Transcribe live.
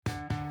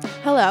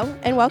Hello,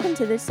 and welcome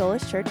to the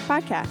Solus Church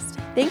podcast.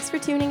 Thanks for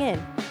tuning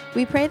in.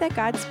 We pray that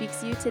God speaks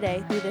to you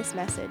today through this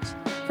message.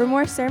 For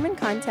more sermon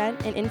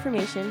content and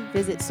information,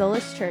 visit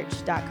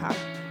soluschurch.com.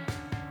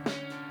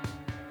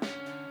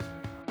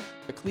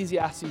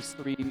 Ecclesiastes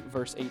 3,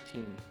 verse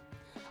 18.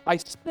 I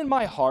said in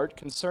my heart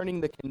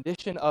concerning the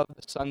condition of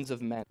the sons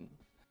of men.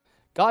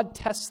 God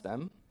tests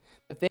them,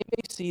 that they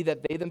may see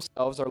that they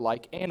themselves are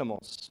like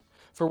animals.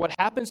 For what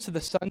happens to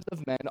the sons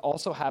of men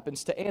also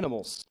happens to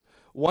animals.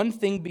 One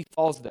thing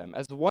befalls them.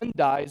 As one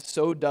dies,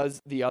 so does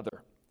the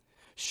other.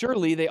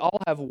 Surely they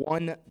all have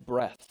one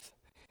breath.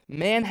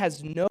 Man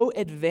has no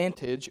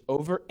advantage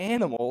over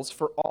animals,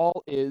 for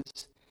all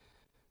is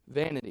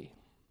vanity.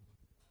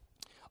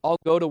 All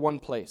go to one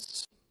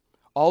place.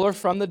 All are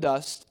from the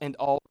dust, and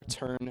all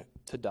return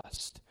to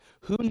dust.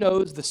 Who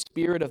knows the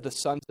spirit of the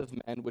sons of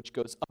men, which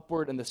goes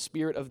upward, and the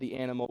spirit of the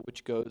animal,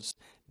 which goes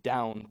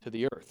down to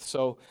the earth?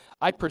 So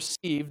I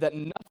perceive that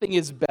nothing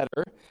is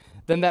better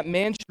than that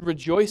man should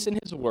rejoice in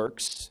his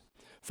works,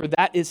 for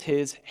that is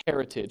his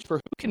heritage. For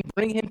who can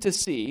bring him to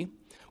see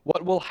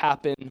what will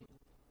happen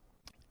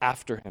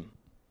after him?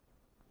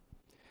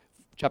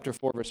 Chapter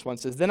 4, verse 1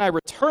 says, Then I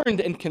returned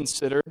and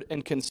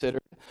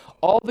considered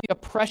all the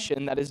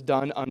oppression that is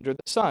done under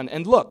the sun.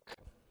 And look,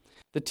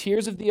 the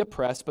tears of the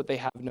oppressed, but they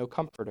have no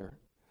comforter.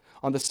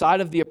 On the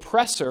side of the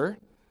oppressor,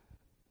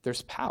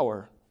 there's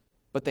power,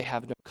 but they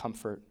have no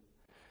comfort.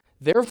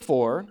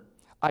 Therefore,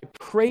 I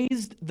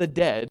praised the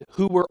dead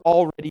who were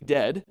already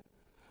dead,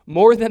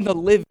 more than the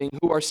living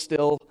who are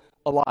still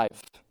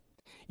alive.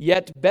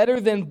 Yet better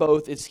than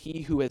both is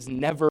he who has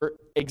never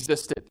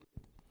existed,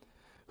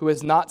 who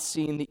has not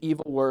seen the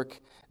evil work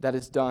that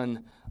is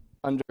done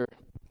under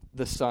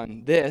the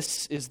sun.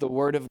 This is the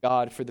word of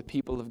God for the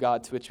people of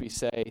God, to which we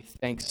say,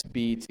 thanks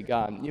be to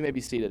God. You may be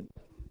seated.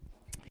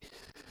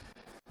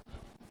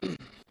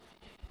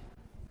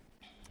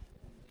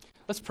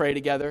 Let's pray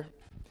together.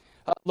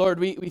 Lord,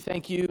 we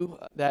thank you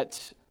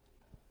that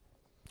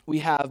we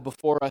have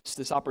before us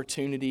this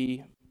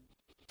opportunity,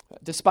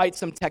 despite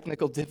some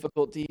technical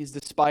difficulties,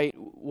 despite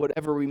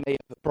whatever we may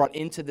have brought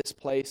into this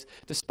place,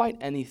 despite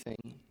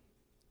anything.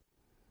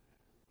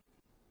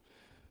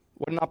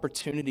 What an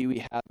opportunity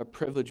we have, a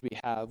privilege we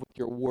have with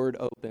your word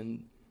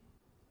open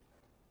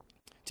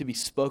to be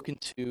spoken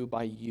to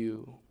by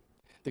you,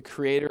 the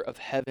creator of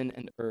heaven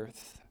and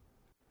earth.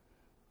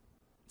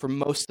 For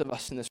most of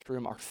us in this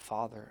room, our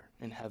Father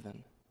in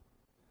heaven.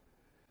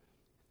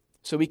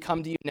 So we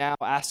come to you now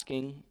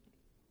asking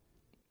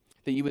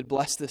that you would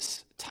bless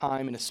this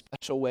time in a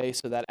special way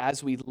so that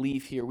as we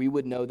leave here, we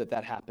would know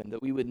that happened,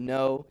 that we would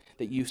know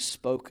that you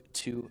spoke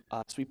to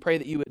us. We pray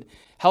that you would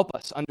help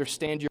us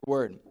understand your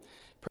word.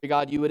 Pray,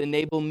 God, you would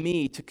enable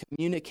me to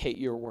communicate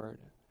your word.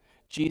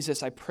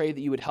 Jesus, I pray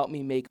that you would help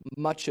me make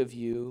much of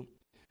you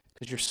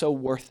because you're so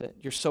worth it.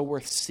 You're so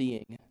worth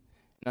seeing and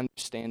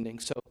understanding.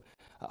 So,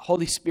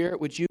 Holy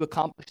Spirit, would you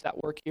accomplish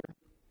that work here?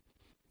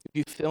 Would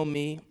you fill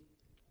me?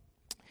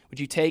 Would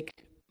you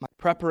take my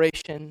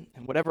preparation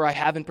and whatever I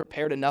haven't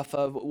prepared enough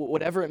of,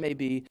 whatever it may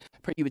be, I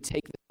pray you would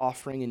take this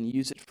offering and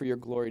use it for your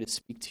glory to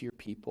speak to your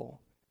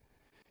people.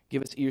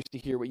 Give us ears to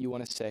hear what you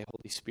want to say,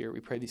 Holy Spirit. We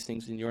pray these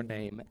things in your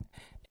name.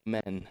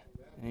 Amen.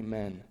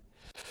 Amen.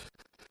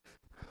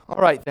 All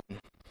right, then.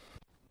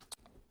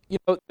 You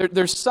know,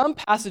 there's some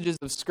passages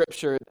of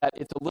Scripture that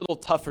it's a little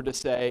tougher to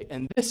say,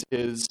 and this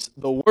is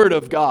the Word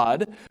of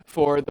God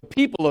for the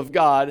people of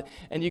God,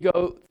 and you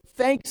go,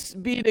 thanks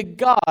be to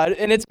God,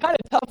 and it's kind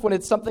of tough when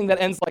it's something that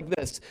ends like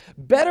this.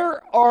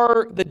 Better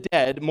are the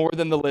dead more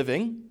than the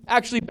living.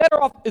 Actually,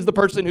 better off is the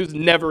person who's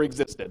never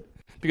existed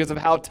because of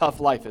how tough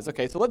life is.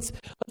 Okay, so let's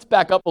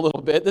back up a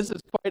little bit. This is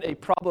quite a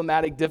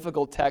problematic,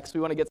 difficult text. We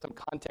want to get some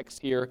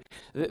context here.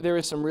 There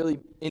is some really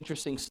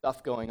interesting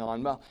stuff going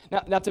on. Well,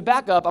 now to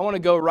back up, I want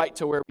to go right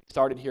to where we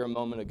started here a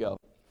moment ago.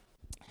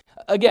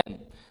 Again,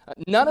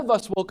 none of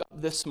us woke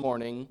up this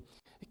morning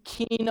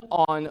keen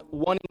on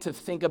wanting to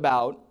think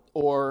about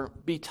or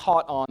be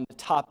taught on the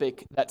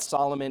topic that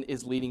Solomon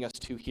is leading us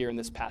to here in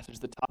this passage,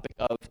 the topic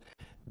of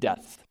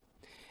death.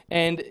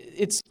 And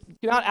it's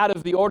not out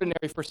of the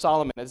ordinary for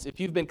Solomon, as if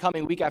you've been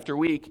coming week after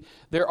week,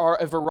 there are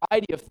a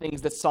variety of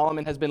things that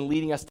Solomon has been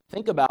leading us to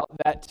think about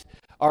that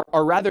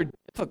are rather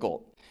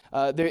difficult.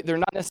 They're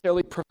not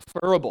necessarily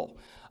preferable.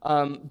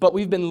 But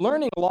we've been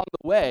learning along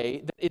the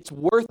way that it's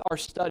worth our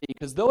study,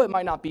 because though it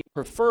might not be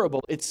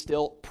preferable, it's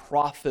still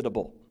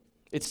profitable.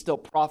 It's still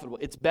profitable.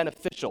 It's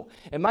beneficial.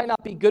 It might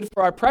not be good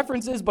for our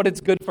preferences, but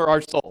it's good for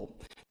our soul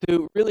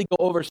to really go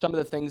over some of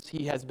the things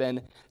he has been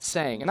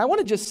saying. And I want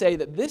to just say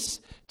that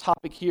this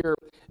topic here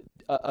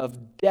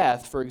of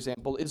death, for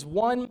example, is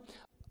one,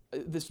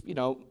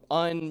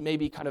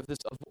 maybe kind of this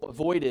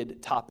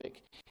avoided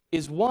topic,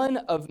 is one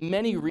of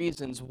many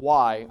reasons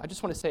why, I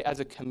just want to say as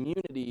a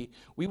community,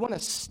 we want to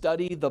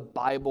study the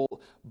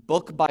Bible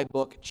book by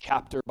book,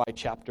 chapter by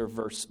chapter,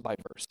 verse by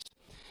verse.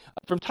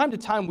 From time to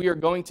time, we are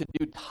going to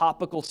do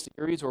topical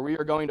series where we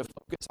are going to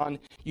focus on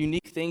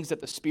unique things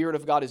that the Spirit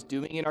of God is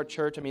doing in our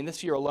church. I mean,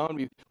 this year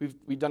alone,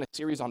 we've done a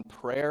series on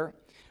prayer.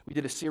 We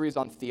did a series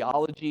on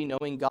theology,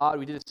 knowing God.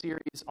 We did a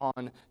series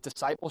on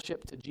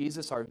discipleship to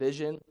Jesus, our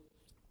vision.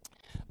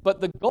 But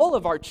the goal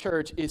of our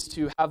church is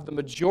to have the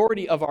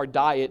majority of our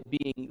diet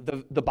being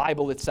the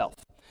Bible itself,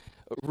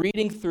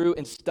 reading through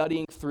and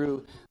studying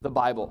through the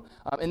Bible.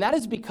 And that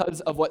is because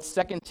of what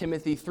 2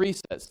 Timothy 3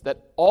 says,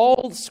 that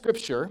all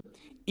Scripture,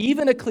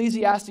 even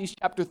Ecclesiastes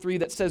chapter 3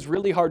 that says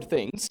really hard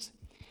things,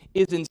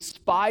 is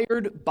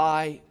inspired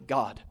by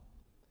God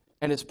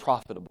and is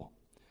profitable.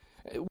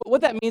 What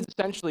that means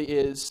essentially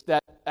is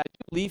that as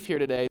you leave here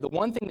today, the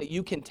one thing that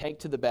you can take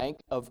to the bank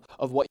of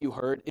what you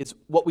heard is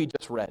what we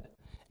just read.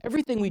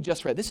 Everything we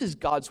just read, this is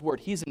God's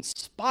word. He's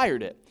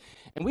inspired it.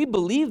 And we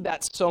believe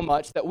that so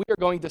much that we are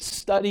going to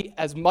study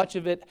as much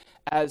of it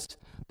as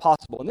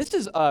possible. And this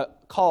is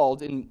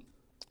called,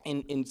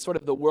 in sort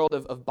of the world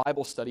of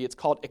Bible study, it's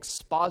called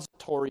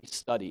expository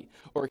study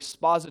or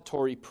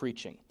expository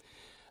preaching.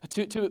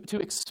 To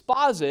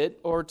exposit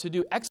or to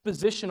do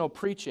expositional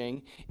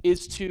preaching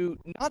is to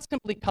not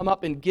simply come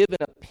up and give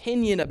an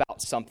opinion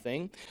about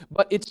something,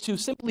 but it's to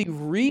simply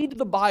read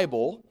the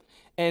Bible,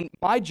 and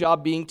my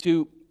job being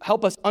to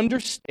help us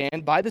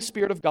understand by the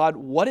Spirit of God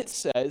what it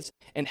says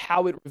and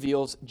how it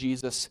reveals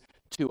Jesus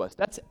to us.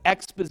 That's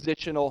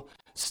expositional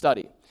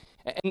study.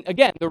 And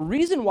again, the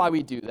reason why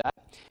we do that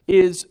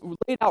is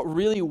laid out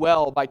really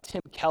well by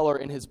Tim Keller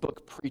in his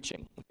book,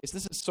 Preaching. So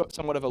this is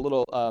somewhat of a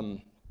little, a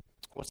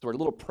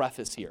little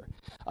preface here.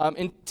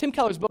 In Tim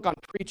Keller's book on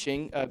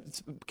preaching,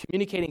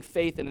 communicating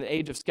faith in an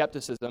age of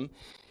skepticism,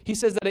 he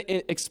says that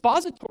in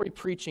expository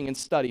preaching and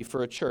study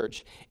for a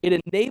church,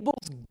 it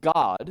enables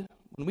God.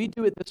 When we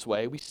do it this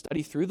way, we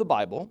study through the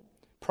Bible,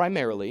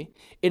 primarily,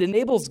 it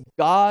enables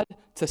God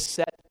to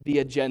set the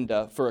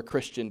agenda for a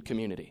Christian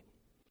community.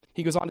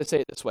 He goes on to say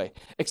it this way: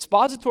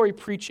 expository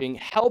preaching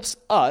helps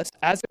us,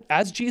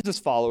 as Jesus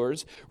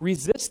followers,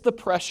 resist the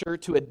pressure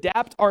to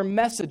adapt our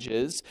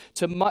messages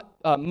to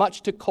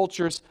much to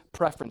culture's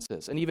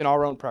preferences, and even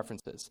our own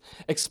preferences.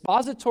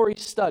 Expository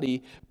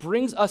study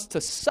brings us to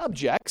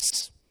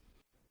subjects,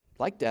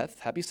 like death,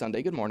 happy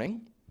Sunday, good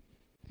morning.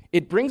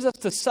 It brings us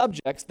to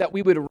subjects that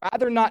we would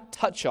rather not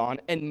touch on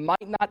and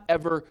might not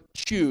ever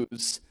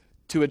choose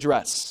to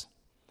address.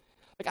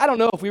 Like, I don't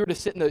know if we were to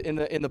sit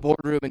in the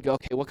boardroom and go,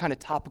 okay, what kind of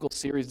topical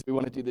series do we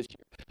want to do this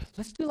year?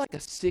 Let's do like a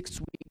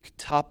 6-week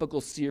topical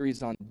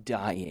series on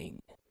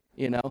dying,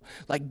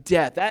 like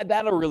death.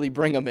 That'll really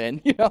bring them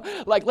in,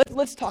 like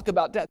let's talk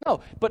about death. No,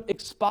 but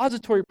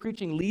expository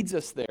preaching leads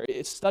us there.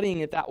 It's studying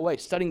it that way,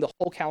 studying the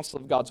whole counsel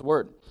of God's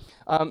word.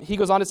 He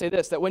goes on to say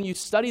this, that when you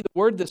study the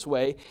word this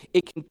way,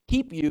 it can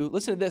keep you,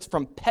 listen to this,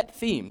 from pet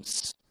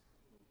themes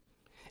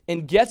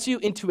and gets you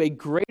into a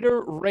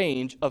greater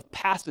range of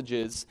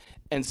passages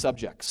and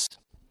subjects.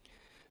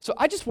 So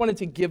I just wanted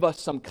to give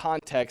us some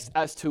context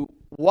as to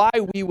why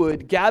we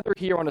would gather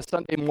here on a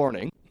Sunday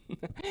morning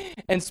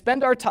and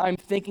spend our time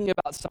thinking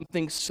about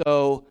something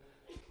so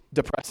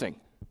depressing.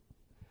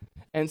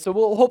 And so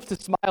we'll hope to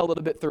smile a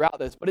little bit throughout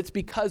this, but it's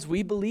because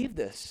we believe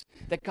this,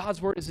 that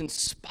God's word is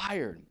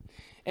inspired.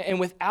 And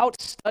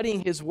without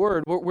studying his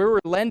word, what we're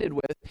landed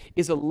with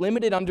is a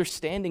limited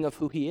understanding of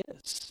who he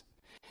is.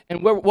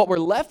 And what we're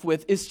left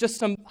with is just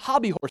some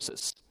hobby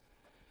horses,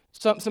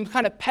 some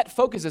kind of pet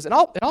focuses. And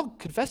I'll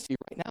confess to you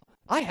right now,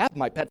 I have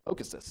my pet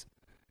focuses.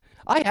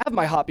 I have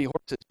my hobby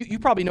horses. You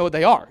probably know what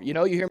they are. You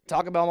hear me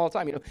talk about them all the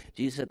time.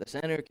 Jesus at the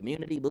center,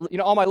 community,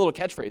 all my little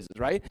catchphrases,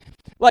 right?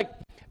 Like,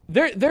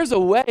 there's a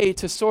way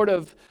to sort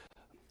of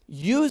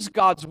use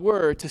God's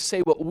word to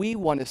say what we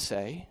want to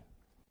say,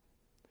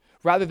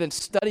 rather than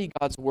study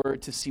God's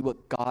word to see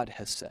what God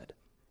has said.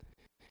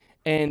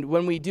 And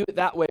when we do it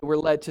that way, we're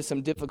led to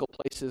some difficult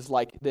places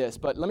like this.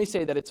 But let me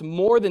say that it's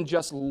more than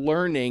just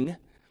learning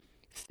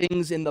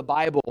things in the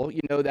Bible,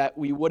 that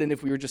we wouldn't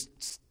if we were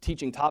just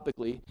teaching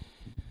topically.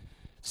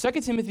 2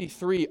 Timothy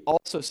 3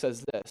 also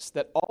says this,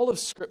 that all of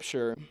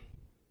Scripture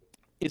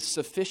is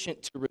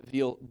sufficient to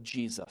reveal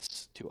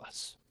Jesus to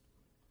us.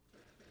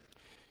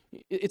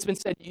 It's been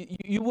said,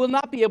 you will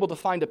not be able to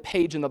find a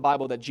page in the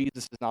Bible that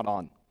Jesus is not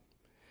on.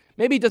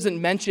 Maybe it doesn't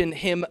mention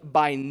him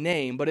by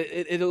name, but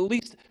it at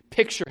least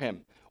picture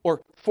him or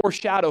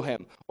foreshadow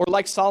him. Or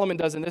like Solomon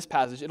does in this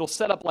passage, it'll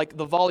set up like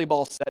the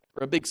volleyball set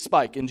for a big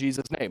spike in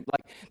Jesus' name.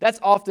 Like, that's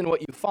often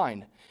what you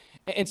find.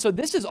 And so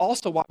this is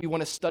also why we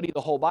want to study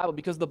the whole Bible,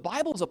 because the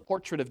Bible is a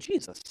portrait of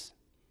Jesus.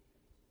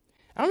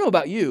 I don't know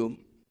about you,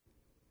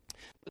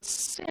 but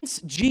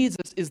since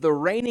Jesus is the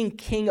reigning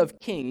King of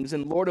Kings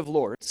and Lord of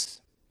Lords,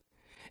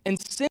 and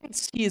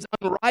since he is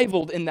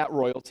unrivaled in that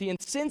royalty, and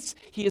since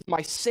he is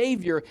my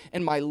Savior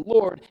and my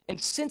Lord, and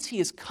since he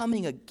is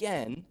coming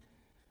again,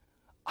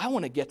 I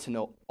want to get to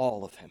know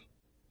all of him.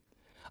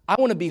 I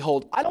don't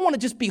want to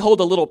just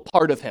behold a little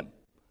part of him.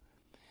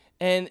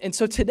 And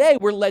so today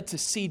we're led to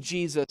see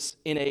Jesus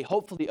in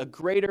hopefully a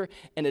greater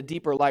and a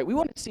deeper light. We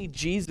want to see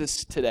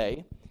Jesus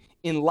today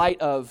in light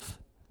of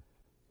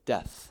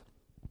death.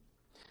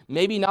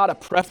 Maybe not a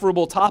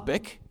preferable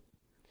topic,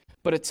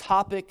 but a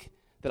topic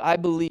that I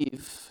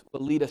believe will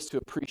lead us to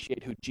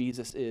appreciate who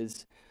Jesus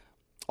is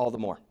all the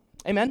more.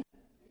 Amen?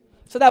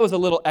 So that was a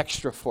little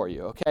extra for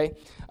you, okay?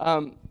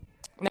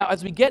 Now,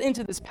 as we get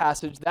into this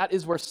passage, that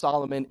is where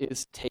Solomon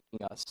is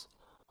taking us.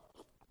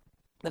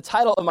 The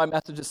title of my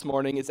message this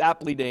morning is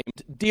aptly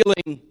named,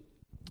 Dealing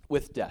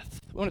with Death.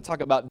 We want to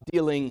talk about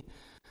dealing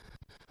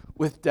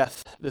with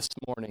death this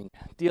morning.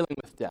 Dealing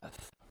with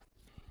death.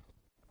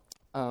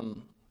 The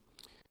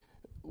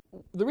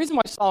reason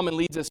why Solomon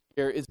leads us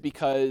here is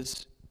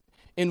because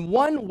in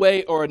one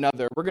way or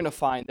another, we're going to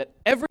find that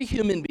every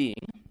human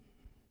being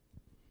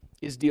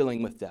is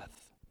dealing with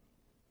death,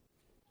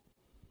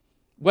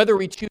 whether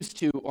we choose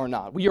to or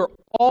not. We are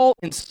all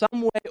in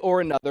some way or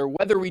another,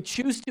 whether we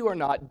choose to or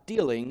not,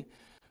 dealing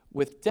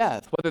with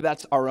death, whether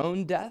that's our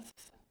own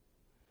death,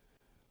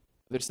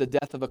 whether it's the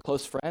death of a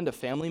close friend, a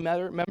family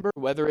member,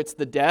 whether it's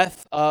the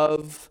death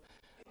of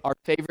our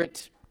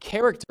favorite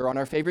character on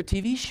our favorite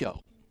TV show.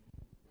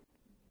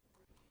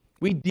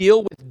 We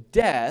deal with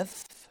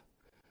death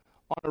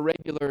on a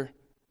regular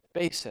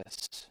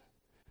basis.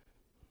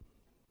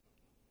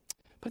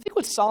 But I think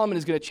what Solomon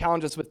is going to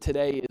challenge us with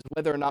today is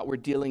whether or not we're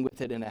dealing with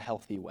it in a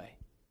healthy way.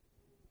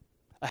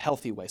 A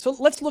healthy way. So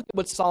let's look at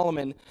what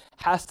Solomon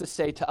has to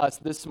say to us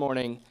this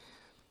morning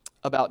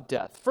about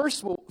death.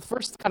 First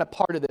kind of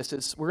part of this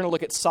is we're going to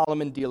look at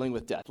Solomon dealing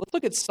with death. Let's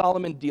look at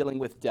Solomon dealing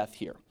with death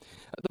here.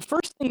 The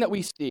first thing that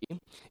we see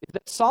is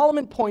that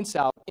Solomon points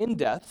out in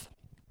death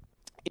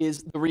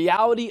is the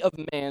reality of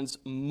man's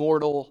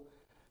mortal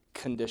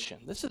condition.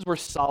 This is where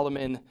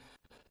Solomon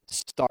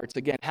starts.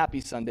 Again,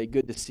 happy Sunday.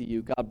 Good to see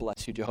you. God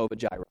bless you, Jehovah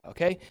Jireh.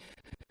 Okay?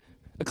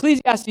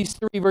 Ecclesiastes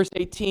 3, verse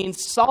 18,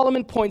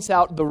 Solomon points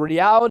out the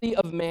reality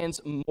of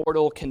man's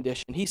mortal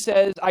condition. He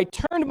says, I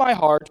turned my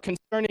heart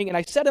concerning, and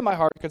I said in my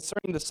heart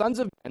concerning the sons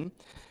of men,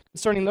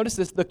 concerning, notice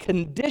this, the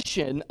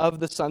condition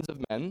of the sons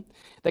of men,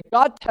 that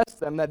God tests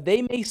them, that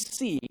they may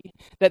see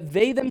that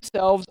they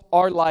themselves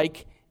are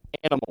like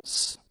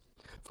animals.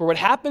 For what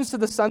happens to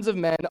the sons of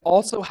men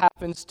also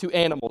happens to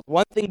animals.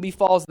 One thing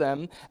befalls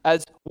them,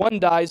 as one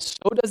dies,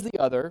 so does the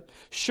other.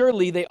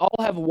 Surely they all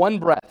have one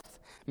breath.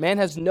 Man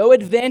has no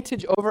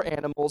advantage over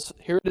animals.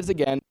 Here it is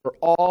again, for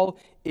all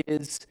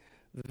is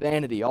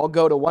vanity. All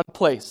go to one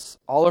place.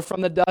 All are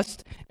from the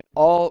dust, and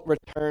all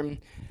return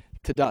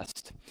to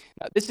dust.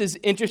 Now, this is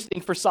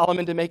interesting for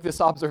Solomon to make this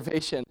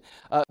observation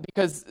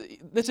because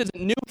this isn't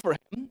new for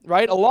him,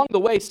 right? Along the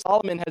way,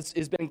 Solomon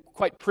has been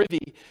quite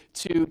privy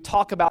to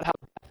talk about how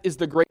death is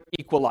the great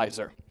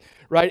equalizer,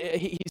 right?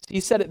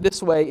 He said it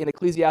this way in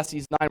Ecclesiastes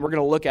 9. We're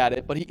going to look at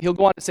it, but he'll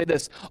go on to say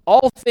this.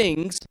 All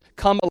things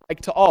come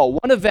alike to all.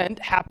 One event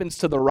happens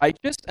to the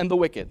righteous and the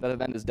wicked. That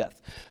event is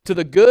death. To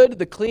the good,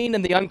 the clean,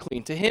 and the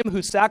unclean. To him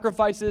who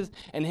sacrifices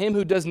and him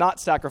who does not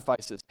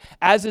sacrifices.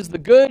 As is the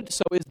good,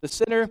 so is the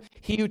sinner.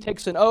 He who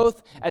takes an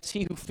oath, as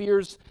he who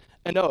fears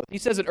an oath. He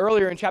says it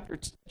earlier in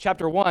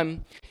chapter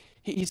 1.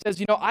 He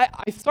says, I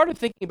started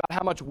thinking about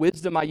how much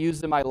wisdom I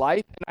used in my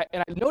life,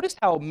 and I noticed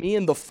how me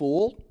and the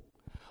fool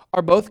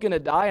are both going to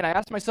die, and I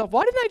asked myself,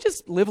 why didn't I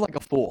just live like a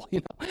fool?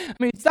 I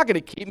mean, it's not going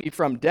to keep me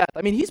from death.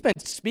 I mean, he's been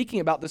speaking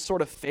about this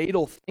sort of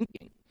fatal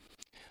thinking,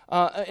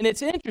 and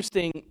it's an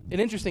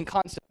interesting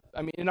concept.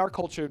 I mean, in our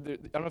culture,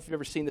 I don't know if you've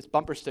ever seen this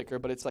bumper sticker,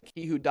 but it's like,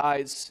 he who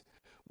dies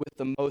with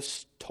the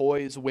most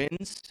toys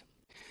wins.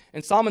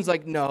 And Solomon's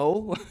like,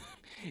 no,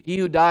 he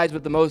who dies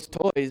with the most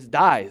toys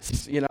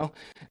dies,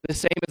 the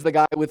same as the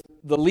guy with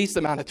the least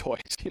amount of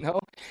toys,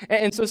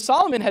 And so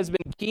Solomon has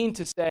been keen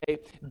to say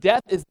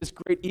death is this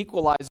great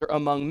equalizer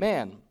among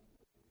man.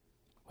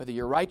 Whether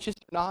you're righteous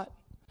or not,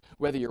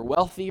 whether you're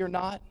wealthy or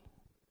not,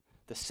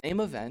 the same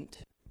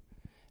event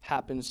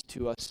happens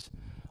to us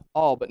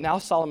all. But now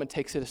Solomon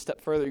takes it a step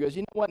further. He goes,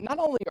 you know what? Not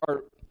only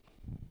are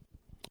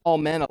all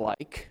men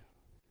alike,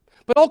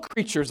 but all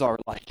creatures are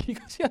alike. He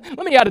goes, let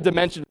me add a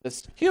dimension to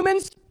this.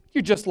 Humans,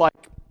 you're just like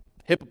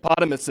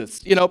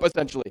hippopotamuses,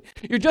 essentially.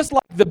 You're just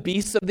like the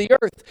beasts of the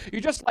earth.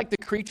 You're just like the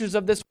creatures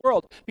of this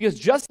world. Because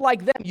just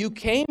like them, you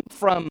came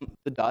from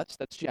the dust,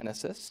 that's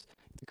Genesis,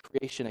 the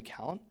creation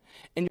account,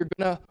 and you're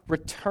going to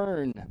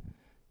return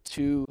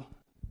to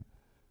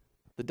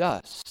the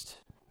dust.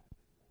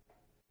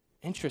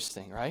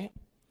 Interesting, right?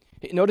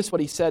 Notice what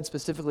he said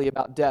specifically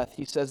about death.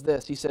 He says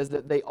this. He says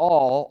that they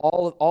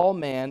all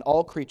man,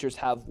 all creatures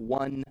have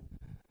one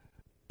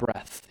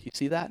breath. You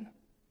see that?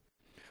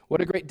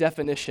 What a great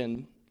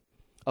definition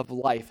of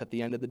life at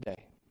the end of the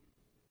day.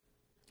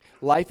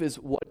 Life is,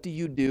 what do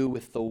you do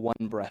with the one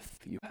breath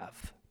you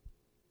have?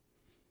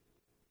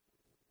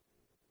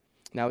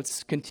 Now,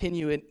 it's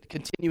continuous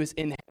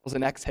inhales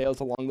and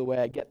exhales along the way.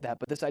 I get that.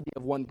 But this idea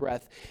of one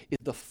breath is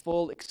the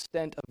full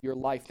extent of your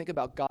life. Think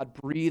about God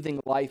breathing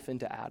life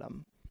into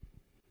Adam.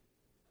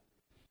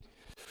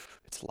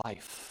 It's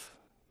life.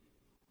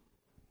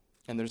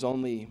 And there's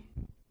only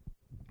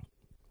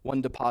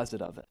one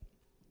deposit of it.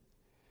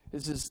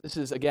 This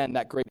is again,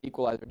 that great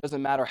equalizer. It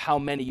doesn't matter how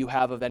many you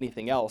have of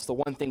anything else. The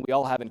one thing we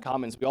all have in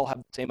common is we all have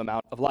the same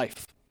amount of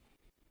life.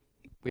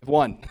 We have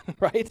one,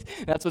 right?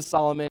 That's what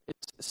Solomon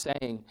is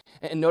saying.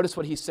 And notice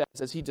what he says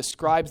as he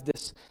describes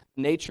this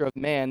nature of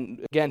man.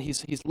 Again,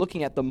 he's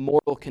looking at the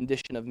mortal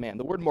condition of man.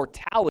 The word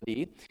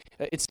mortality,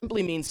 it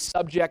simply means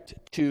subject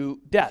to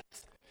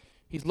death.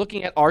 He's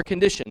looking at our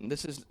condition.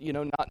 This is,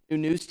 not new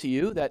news to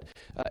you that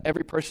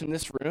every person in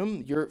this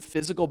room, your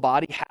physical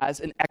body has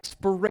an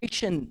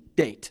expiration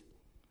date.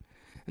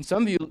 And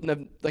some of you,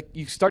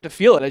 you start to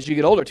feel it as you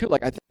get older too.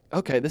 Like, I think,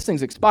 okay, this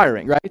thing's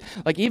expiring, right?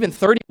 Like even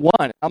 31,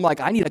 I'm like,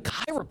 I need a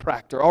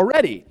chiropractor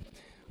already.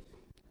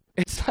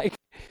 It's like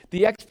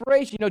the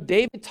expiration.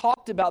 David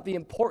talked about the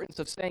importance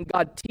of saying,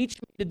 God, teach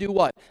me to do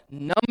what?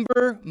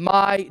 Number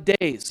my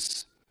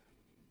days.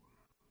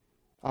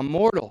 I'm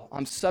mortal.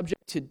 I'm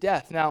subject to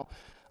death. Now,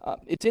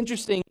 it's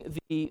interesting,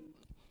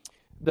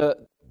 the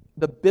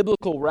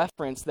biblical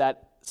reference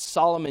that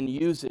Solomon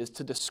uses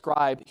to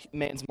describe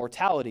man's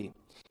mortality.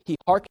 He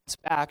harkens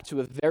back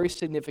to a very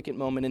significant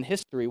moment in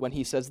history when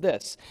he says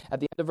this. At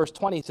the end of verse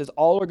 20, he says,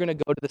 all are going to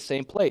go to the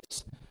same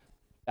place,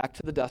 back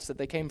to the dust that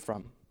they came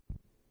from.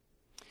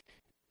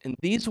 And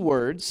these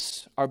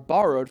words are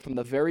borrowed from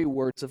the very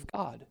words of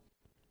God,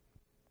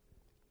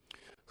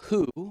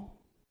 who,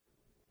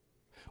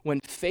 when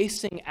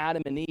facing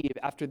Adam and Eve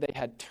after they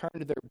had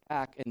turned their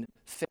back and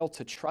failed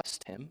to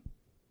trust him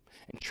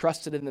and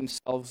trusted in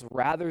themselves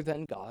rather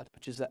than God,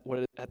 which is at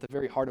the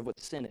very heart of what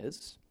sin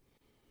is.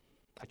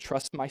 I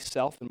trust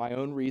myself and my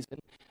own reason,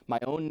 my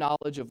own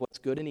knowledge of what's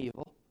good and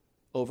evil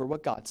over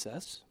what God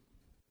says.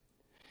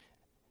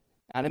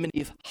 Adam and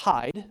Eve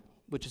hide,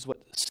 which is what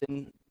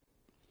sin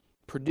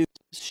produces,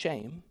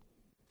 shame.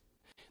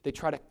 They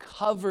try to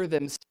cover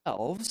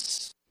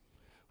themselves,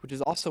 which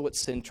is also what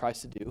sin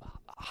tries to do,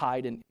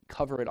 hide and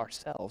cover it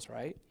ourselves,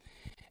 right?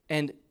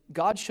 And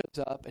God shows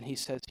up and he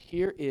says,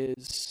 here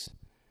is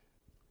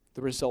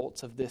the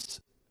results of the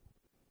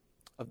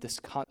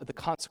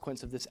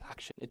consequence of this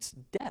action. It's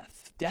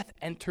death. Death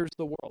enters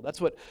the world.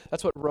 That's what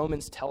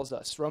Romans tells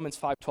us. Romans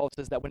 5:12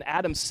 says that when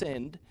Adam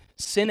sinned,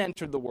 sin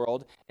entered the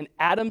world, and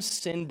Adam's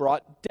sin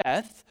brought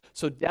death,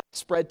 so death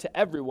spread to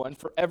everyone,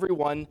 for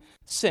everyone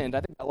sinned.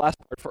 I think that last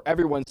part, for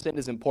everyone sinned,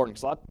 is important,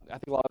 because I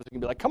think a lot of us can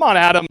be like, come on,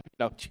 Adam,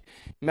 you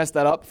messed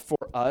that up for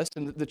us.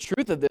 And the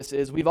truth of this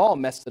is we've all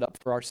messed it up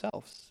for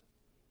ourselves.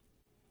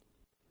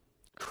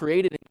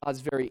 Created in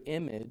God's very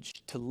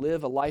image to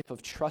live a life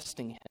of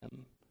trusting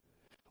him,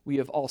 we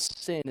have all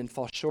sinned and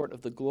fall short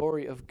of the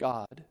glory of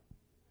God.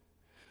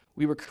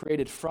 We were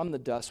created from the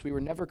dust. We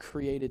were never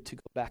created to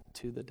go back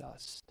to the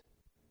dust.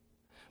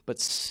 But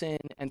sin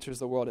enters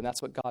the world, and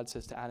that's what God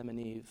says to Adam and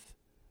Eve.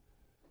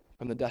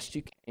 From the dust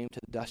you came, to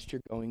the dust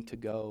you're going to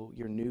go.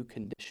 Your new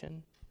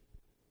condition,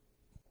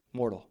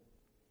 mortal.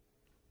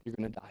 You're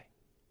going to die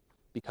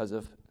because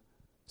of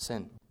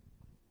sin.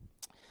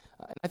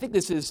 And I think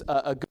this is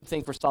a good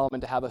thing for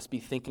Solomon to have us be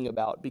thinking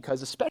about,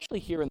 because especially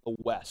here in the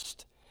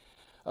West,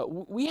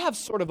 we have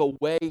sort of a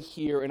way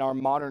here in our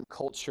modern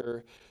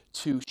culture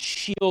to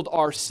shield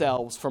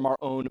ourselves from our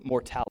own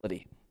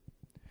mortality.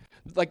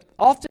 Like,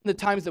 often the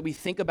times that we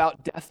think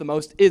about death the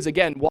most is,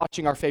 again,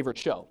 watching our favorite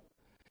show.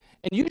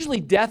 And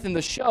usually death in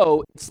the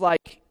show, it's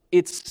like,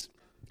 it's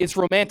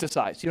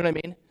romanticized, you know what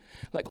I mean?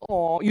 Like,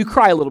 oh, you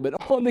cry a little bit,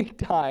 oh, and they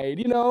died,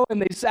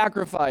 and they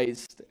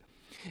sacrificed.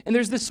 And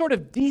there's this sort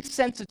of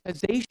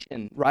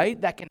desensitization,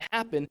 right, that can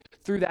happen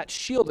through that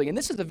shielding. And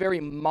this is a very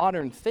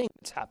modern thing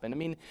that's happened. I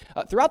mean,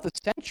 throughout the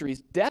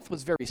centuries, death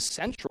was very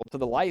central to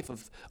the life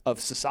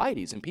of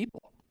societies and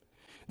people.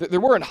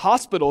 There weren't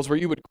hospitals where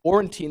you would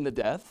quarantine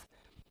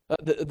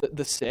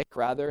the sick,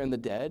 rather, and the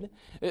dead.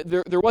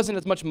 There wasn't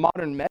as much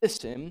modern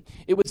medicine.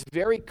 It was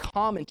very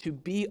common to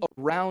be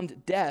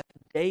around death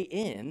day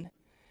in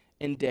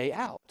and day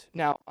out.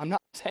 Now, I'm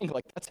not saying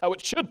like that's how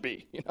it should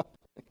be,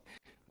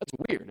 That's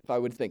weird if I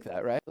would think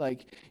that, right?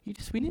 Like,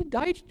 we need to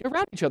die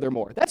around each other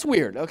more. That's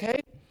weird,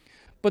 okay?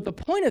 But the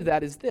point of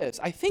that is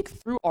this. I think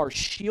through our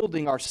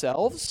shielding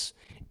ourselves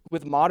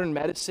with modern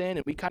medicine,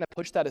 and we kind of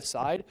push that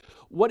aside,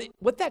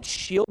 what that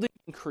shielding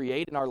can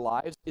create in our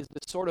lives is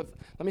this sort of,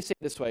 let me say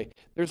it this way,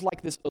 there's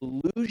like this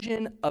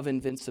illusion of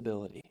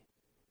invincibility.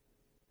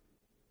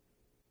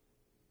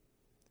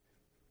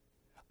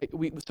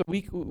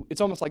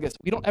 It's almost like this.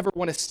 We don't ever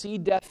want to see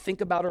death,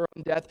 think about our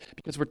own death,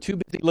 because we're too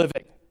busy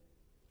living.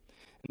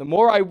 And the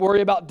more I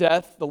worry about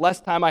death, the less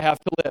time I have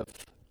to live.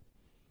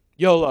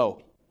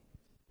 YOLO.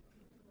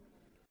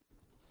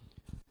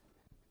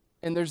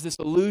 And there's this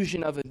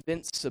illusion of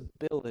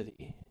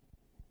invincibility.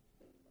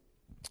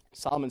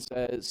 Solomon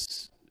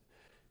says,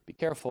 be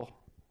careful.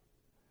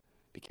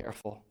 Be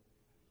careful.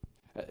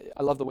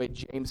 I love the way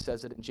James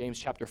says it in James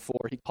chapter 4.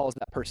 He calls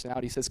that person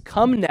out. He says,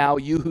 come now,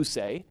 you who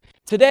say,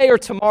 today or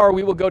tomorrow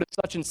we will go to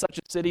such and such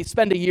a city,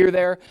 spend a year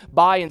there,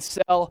 buy and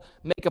sell,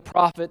 make a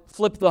profit,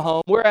 flip the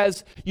home,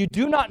 whereas you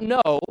do not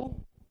know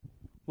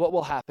what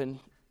will happen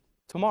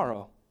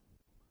tomorrow.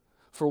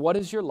 For what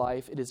is your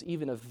life? It is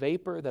even a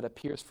vapor that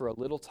appears for a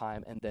little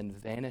time and then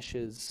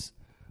vanishes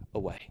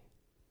away.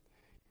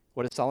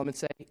 What does Solomon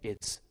say?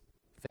 It's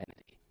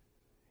vanity.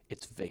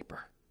 It's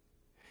vapor.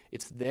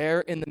 It's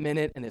there in the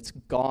minute, and it's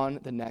gone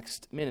the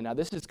next minute. Now,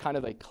 this is kind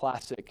of a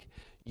classic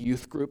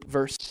youth group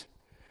verse.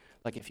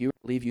 Like, if you were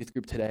to leave youth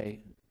group today,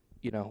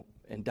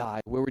 and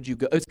die, where would you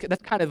go?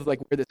 That's kind of like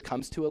where this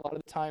comes to a lot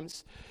of the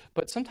times.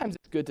 But sometimes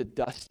it's good to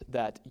dust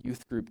that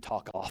youth group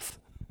talk off.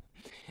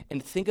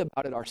 and think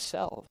about it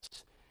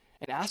ourselves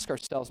and ask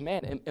ourselves,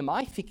 man, am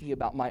I thinking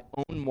about my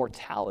own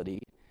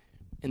mortality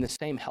in the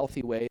same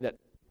healthy way that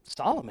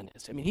Solomon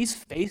is? I mean, he's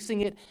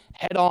facing it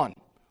head on.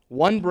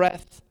 One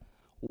breath,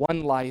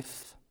 one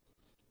life.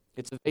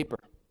 It's a vapor.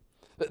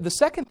 The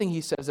second thing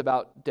he says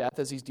about death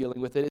as he's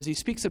dealing with it is he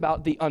speaks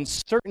about the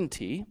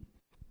uncertainty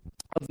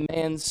of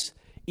man's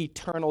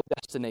eternal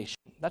destination.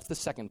 That's the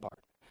second part.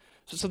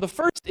 So the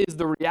first is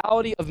the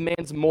reality of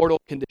man's mortal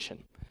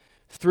condition.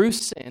 Through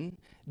sin,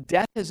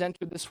 death has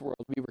entered this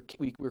world.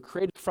 We were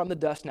created from the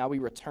dust, now we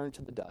return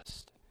to the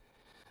dust.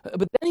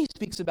 But then he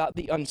speaks about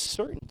the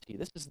uncertainty.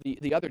 This is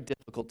the other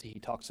difficulty he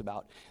talks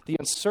about, the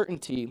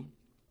uncertainty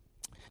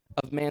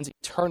of man's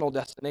eternal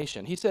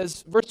destination. He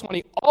says, verse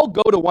 20, all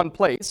go to one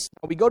place.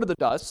 Now we go to the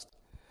dust.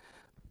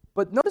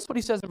 But notice what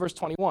he says in verse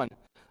 21.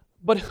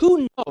 But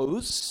who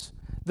knows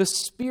the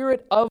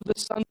spirit of the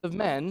sons of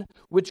men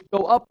which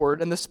go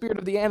upward, and the spirit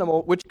of the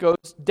animal which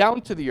goes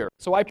down to the earth?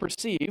 So I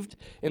perceived,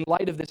 in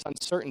light of this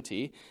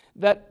uncertainty,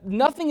 that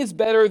nothing is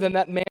better than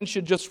that man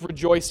should just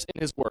rejoice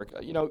in his work.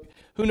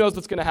 Who knows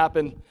what's going to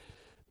happen?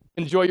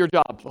 Enjoy your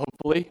job,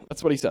 hopefully.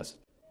 That's what he says.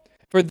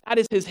 For that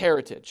is his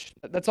heritage.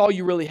 That's all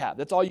you really have.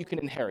 That's all you can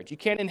inherit. You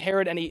can't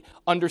inherit any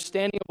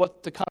understanding of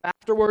what's to come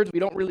afterwards.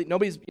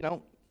 Nobody's,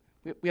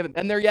 we haven't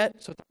been there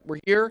yet, so we're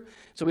here,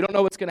 so we don't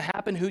know what's going to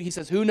happen. He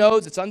says, who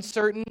knows? It's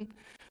uncertain.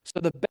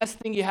 So the best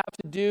thing you have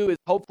to do is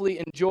hopefully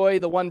enjoy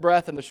the one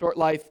breath and the short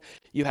life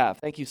you have.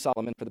 Thank you,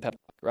 Solomon, for the pep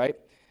talk, right?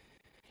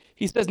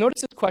 He says,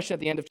 notice this question at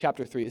the end of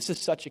chapter 3. This is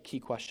such a key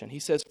question. He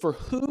says, for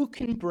who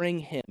can bring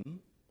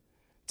him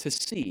to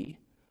see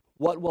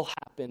what will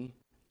happen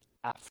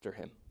after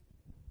him?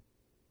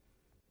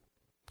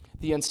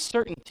 The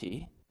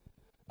uncertainty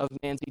of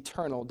man's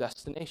eternal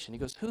destination. He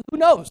goes, who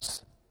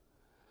knows?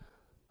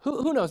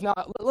 Who knows? Now,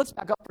 let's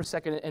back up for a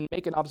second and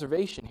make an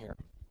observation here.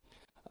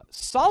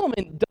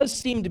 Solomon does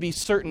seem to be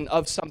certain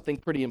of something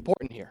pretty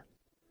important here.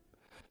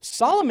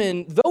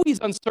 Solomon, though he's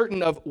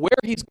uncertain of where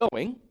he's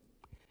going,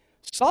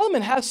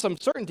 Solomon has some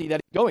certainty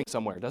that he's going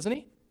somewhere, doesn't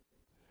he?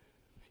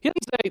 He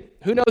doesn't say,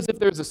 who knows if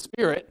there's a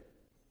spirit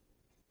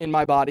in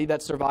my body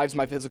that survives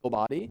my physical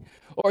body?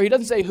 Or he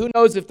doesn't say, who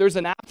knows if there's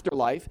an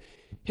afterlife?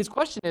 His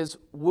question is,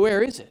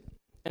 where is it?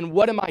 And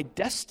what am I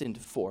destined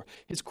for?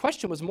 His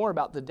question was more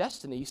about the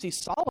destiny. You see,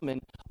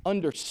 Solomon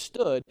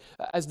understood,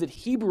 as did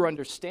Hebrew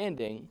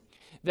understanding,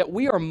 that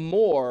we are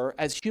more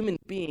as human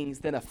beings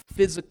than a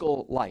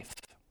physical life.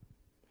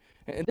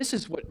 And this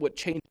is what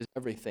changes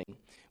everything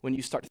when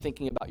you start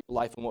thinking about your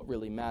life and what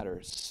really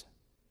matters.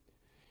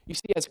 You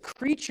see, as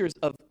creatures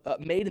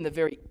made in the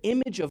very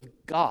image of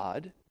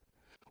God,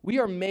 we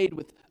are made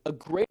with a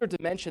greater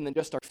dimension than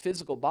just our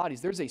physical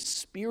bodies. There's a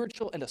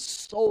spiritual and a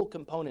soul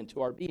component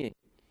to our being.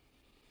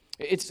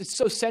 It's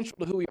so central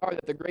to who we are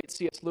that the great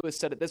C.S. Lewis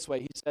said it this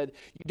way. He said,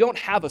 you don't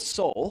have a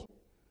soul.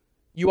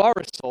 You are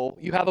a soul.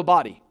 You have a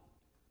body.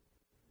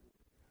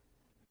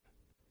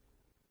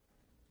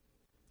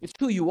 It's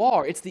who you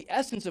are. It's the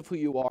essence of who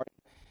you are.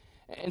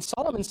 And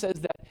Solomon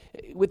says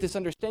that with this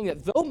understanding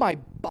that though my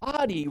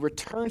body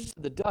returns to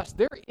the dust,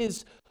 there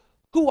is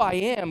who I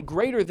am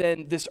greater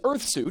than this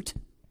earth suit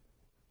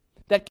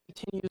that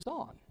continues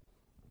on.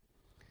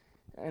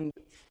 And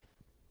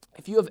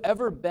if you have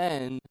ever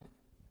been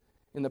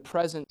in the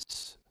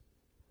presence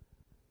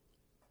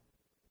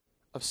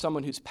of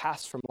someone who's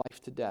passed from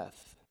life to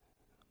death,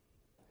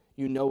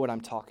 you know what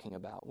I'm talking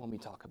about when we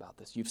talk about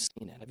this. You've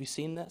seen it. Have you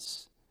seen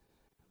this?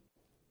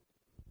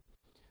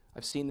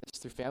 I've seen this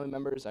through family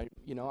members. I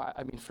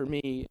mean, for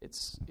me,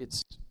 it's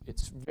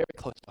very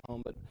close to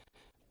home.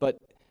 But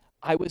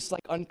I was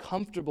like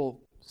uncomfortable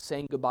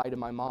saying goodbye to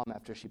my mom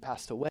after she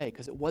passed away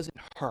because it wasn't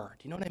her.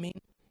 Do you know what I mean?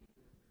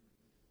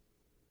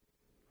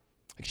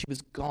 Like she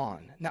was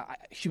gone. Now,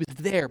 she was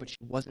there, but she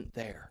wasn't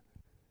there.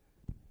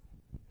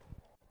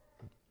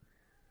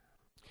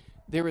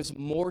 There is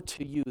more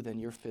to you than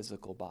your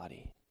physical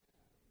body.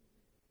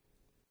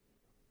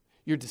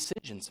 Your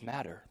decisions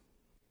matter.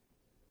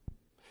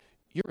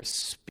 You're a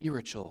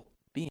spiritual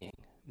being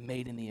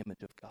made in the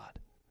image of God.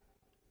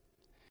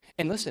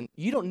 And listen,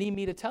 you don't need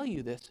me to tell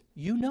you this.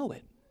 You know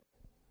it.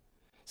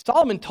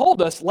 Solomon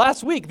told us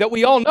last week that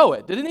we all know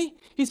it, didn't he?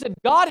 He said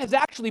God has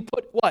actually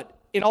put what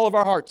in all of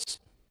our hearts?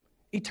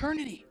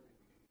 Eternity.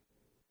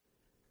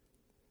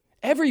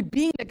 Every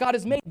being that God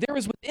has made, there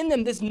is within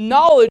them this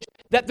knowledge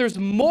that there's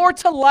more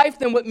to life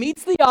than what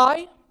meets the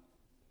eye,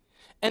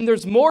 and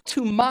there's more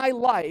to my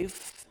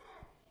life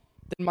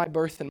than my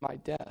birth and my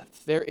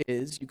death. There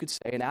is, you could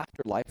say, an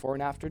afterlife or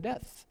an after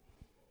death.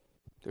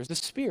 There's a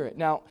spirit.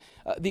 Now,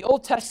 the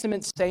Old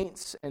Testament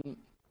saints and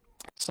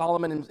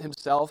Solomon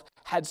himself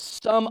had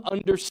some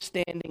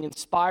understanding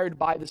inspired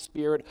by the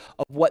Spirit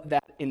of what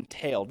that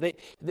entailed.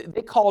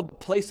 They called the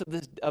place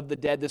of the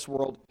dead this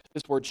word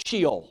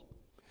Sheol.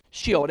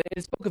 Sheol.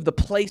 It spoke of the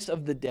place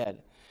of the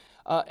dead.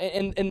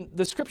 And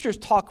the scriptures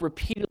talk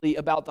repeatedly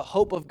about the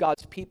hope of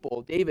God's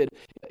people. David,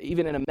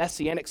 even in a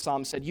messianic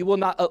psalm, said, "You will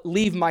not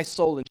leave my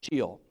soul in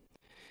Sheol."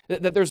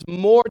 That there's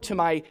more to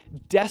my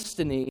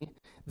destiny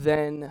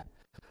than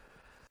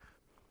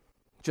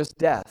just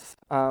death.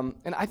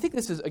 And I think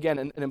this is, again,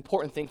 an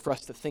important thing for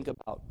us to think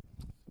about.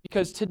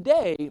 Because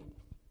today,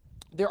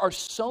 there are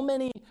so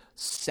many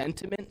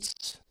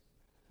sentiments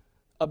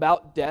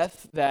about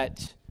death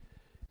that,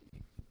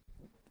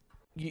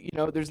 you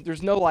know,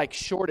 there's no, like,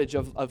 shortage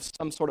of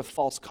some sort of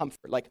false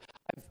comfort. Like,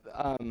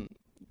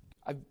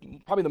 I've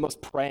probably the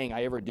most praying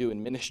I ever do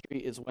in ministry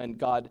is when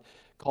God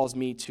calls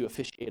me to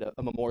officiate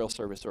a memorial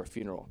service or a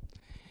funeral.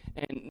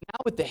 And now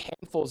with the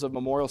handfuls of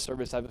memorial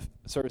services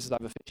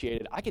I've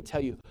officiated, I can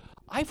tell you,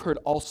 I've heard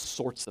all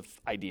sorts of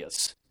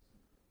ideas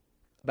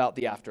about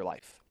the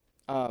afterlife.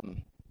 You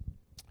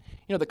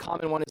know, the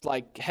common one is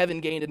like, heaven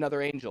gained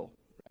another angel,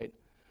 right?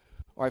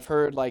 Or I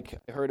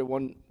heard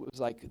one was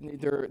like,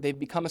 they've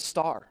become a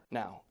star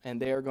now, and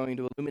they are going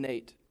to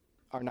illuminate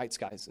our night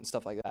skies and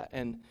stuff like that.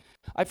 And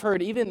I've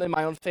heard, even in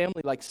my own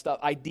family, like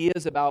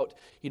ideas about,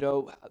 you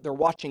know, they're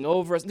watching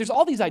over us. There's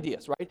all these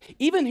ideas, right?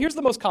 Even, here's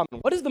the most common.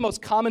 What is the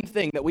most common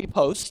thing that we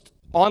post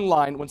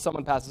online when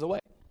someone passes away?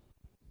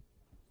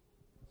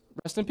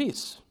 Rest in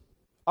peace.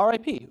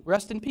 R.I.P.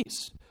 Rest in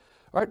peace.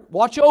 All right?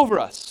 Watch over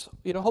us.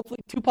 You know, hopefully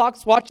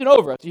Tupac's watching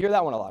over us. You hear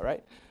that one a lot,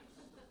 right?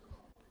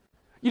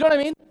 You know what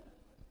I mean?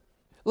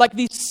 Like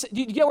these,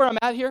 do you get where I'm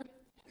at here?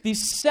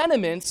 These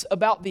sentiments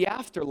about the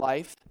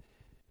afterlife.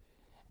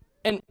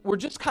 And we're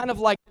just kind of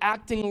like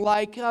acting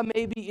like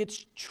maybe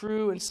it's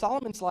true. And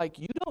Solomon's like,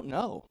 you don't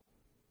know.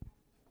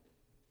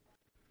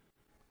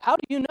 How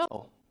do you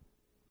know?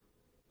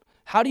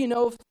 How do you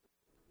know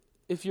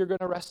if you're going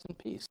to rest in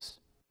peace?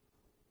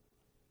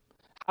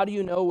 How do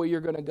you know where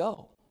you're going to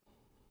go?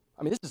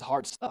 I mean, this is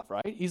hard stuff,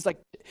 right?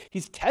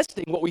 He's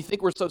testing what we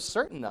think we're so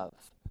certain of.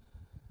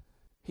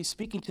 He's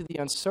speaking to the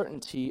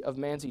uncertainty of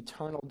man's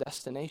eternal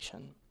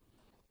destination.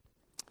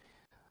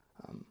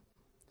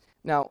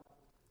 Now,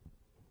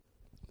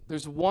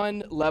 there's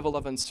one level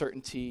of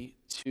uncertainty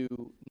to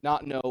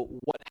not know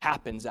what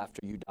happens after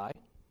you die.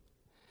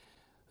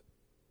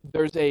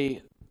 There's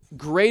a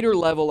greater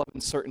level of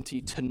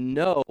uncertainty to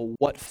know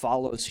what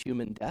follows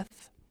human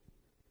death,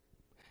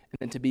 and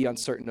then to be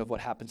uncertain of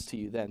what happens to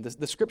you then.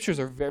 The scriptures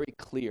are very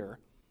clear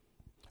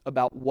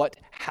about what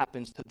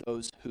happens to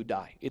those who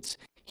die. It's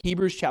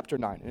Hebrews chapter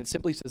 9, and it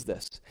simply says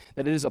this,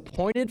 that it is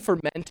appointed for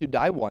men to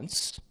die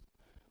once,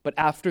 but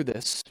after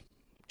this,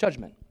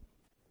 judgment.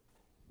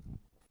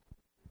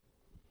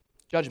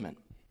 Judgment.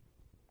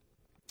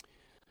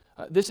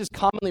 This is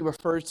commonly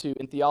referred to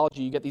in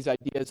theology. You get these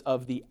ideas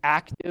of the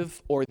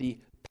active or the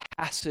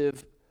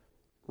passive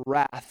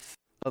wrath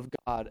of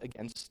God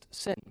against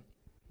sin.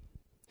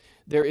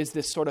 There is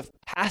this sort of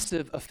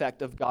passive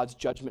effect of God's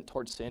judgment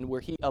towards sin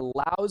where he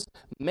allows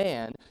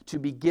man to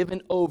be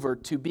given over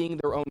to being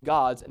their own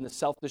gods and the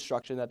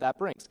self-destruction that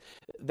brings.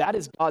 That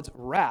is God's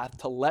wrath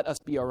to let us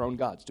be our own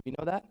gods. Do we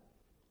know that?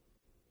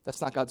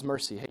 That's not God's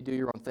mercy. Hey, do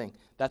your own thing.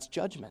 That's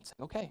judgment.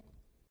 Okay.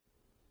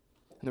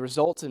 And the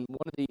result, and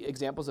one of the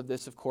examples of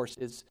this, of course,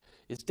 is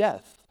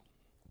death.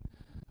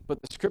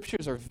 But the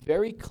scriptures are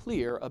very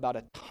clear about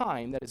a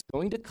time that is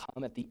going to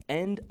come at the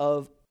end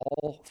of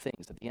all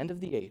things, at the end of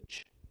the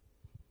age.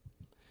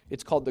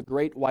 It's called the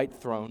Great White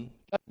Throne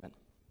Judgment.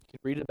 You can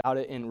read about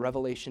it in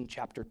Revelation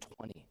chapter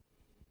 20.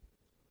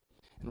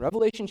 And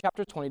Revelation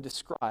chapter 20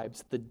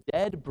 describes the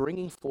dead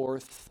bringing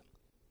forth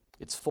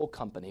its full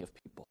company of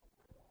people.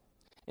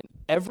 And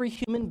every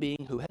human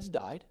being who has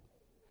died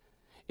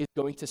is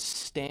going to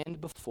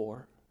stand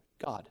before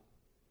God.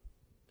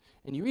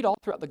 And you read all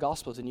throughout the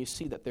Gospels and you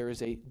see that there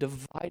is a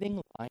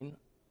dividing line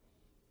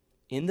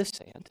in the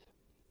sand,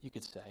 you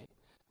could say,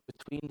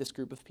 between this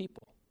group of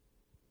people.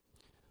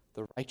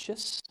 The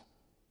righteous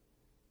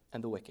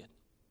and the wicked.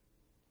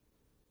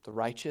 The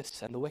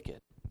righteous and the wicked.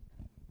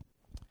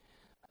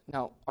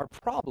 Now, our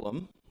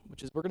problem,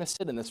 which is we're going to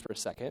sit in this for a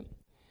second,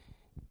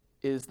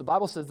 is the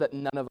Bible says that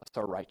none of us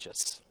are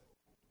righteous.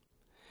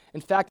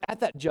 In fact,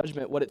 at that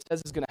judgment, what it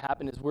says is going to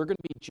happen is we're going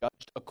to be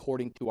judged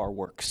according to our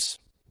works.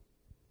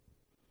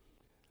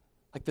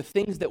 Like the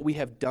things that we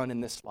have done in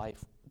this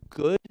life,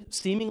 good,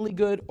 seemingly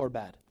good, or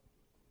bad.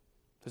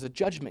 There's a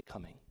judgment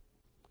coming,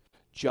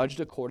 judged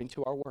according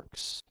to our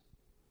works,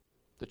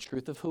 the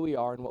truth of who we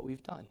are and what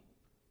we've done.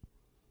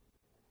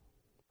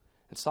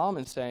 And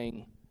Solomon's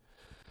saying,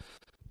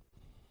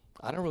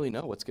 I don't really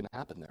know what's going to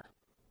happen there.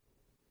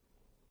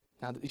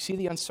 Now, you see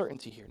the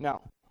uncertainty here.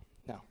 Now,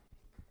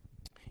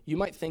 you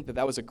might think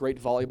that was a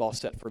great volleyball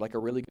set for like a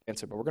really good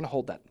answer, but we're going to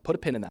hold that. Put a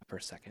pin in that for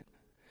a second.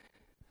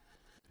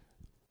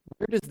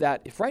 Where does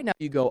that, if right now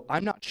you go,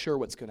 I'm not sure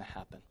what's going to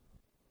happen.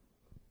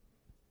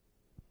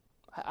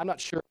 I'm not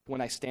sure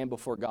when I stand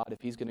before God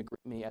if he's going to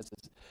greet me as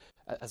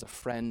a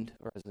friend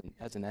or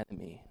as an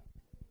enemy.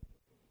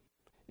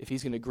 If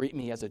he's going to greet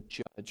me as a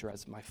judge or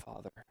as my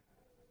father.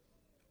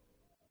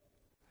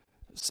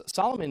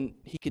 Solomon,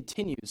 he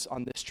continues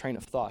on this train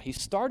of thought. He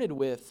started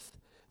with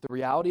the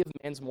reality of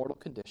man's mortal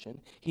condition.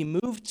 He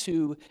moved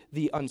to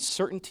the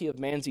uncertainty of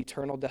man's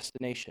eternal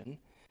destination.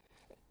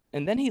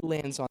 And then he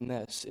lands on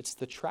this. It's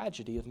the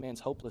tragedy of man's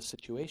hopeless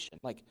situation.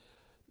 Like,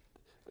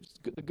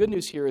 the good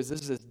news here is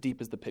this is as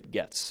deep as the pit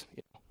gets.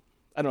 You know?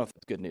 I don't know if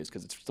it's good news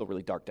because it's still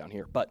really dark down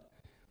here. But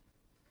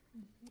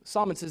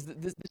Solomon says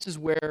that this is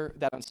where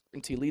that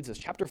uncertainty leads us.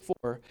 Chapter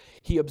 4,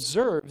 he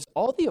observes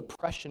all the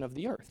oppression of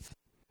the earth.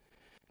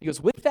 He goes,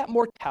 with that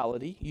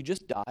mortality, you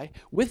just die,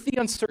 with the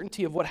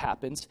uncertainty of what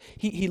happens,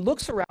 he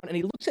looks around and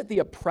he looks at the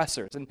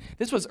oppressors. And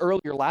this was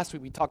earlier, last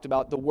week we talked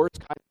about the worst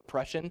kind of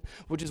oppression,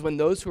 which is when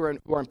those who are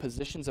in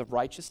positions of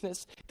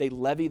righteousness, they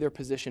levy their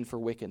position for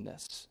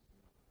wickedness.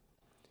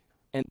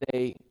 And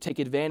they take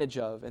advantage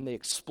of and they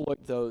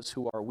exploit those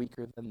who are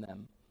weaker than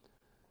them.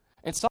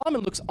 And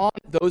Solomon looks on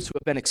those who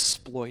have been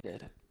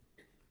exploited.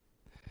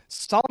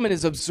 Solomon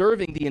is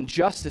observing the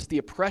injustice, the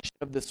oppression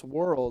of this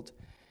world.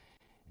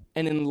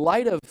 And in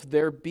light of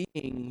there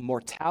being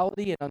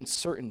mortality and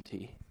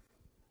uncertainty,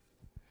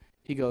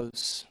 he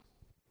goes,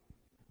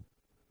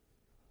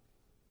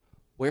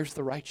 where's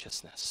the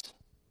righteousness?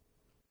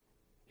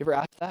 You ever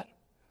ask that?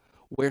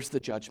 Where's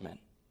the judgment?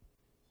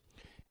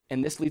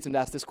 And this leads him to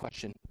ask this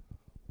question,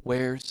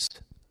 where's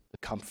the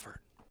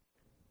comfort?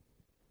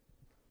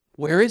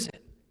 Where is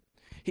it?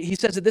 He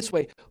says it this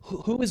way,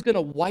 who is going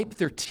to wipe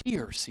their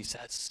tears, he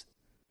says.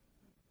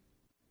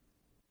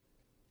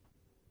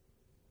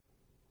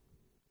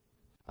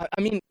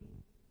 I mean,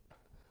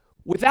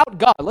 without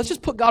God, let's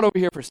just put God over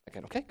here for a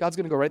second, okay? God's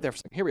going to go right there for a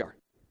second. Here we are.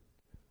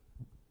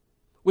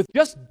 With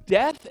just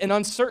death and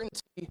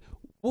uncertainty,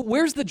 well,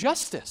 where's the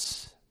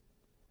justice?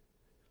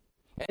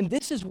 And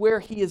this is where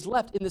he is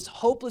left in this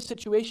hopeless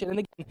situation. And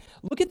again,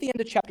 look at the end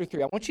of chapter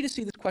 3. I want you to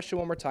see this question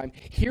one more time.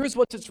 Here's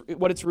what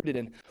it's rooted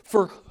in.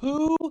 For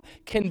who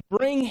can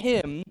bring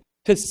him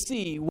to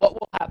see what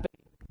will happen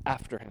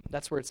after him?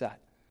 That's where it's at.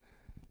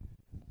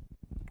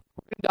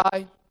 We're going to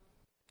die.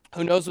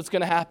 Who knows what's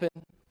going to happen?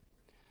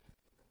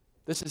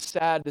 This is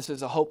sad. This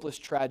is a hopeless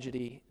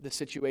tragedy. The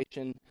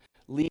situation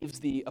leaves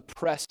the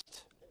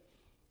oppressed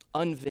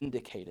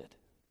unvindicated.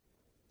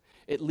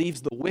 It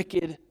leaves the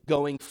wicked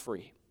going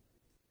free.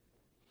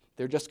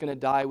 They're just going to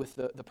die with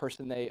the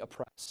person they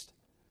oppressed.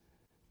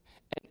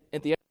 And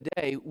at the end of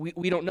the day,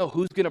 we don't know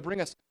who's going to bring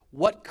us.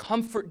 What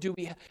comfort do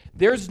we have?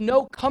 There's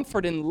no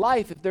comfort in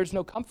life if there's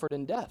no comfort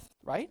in death,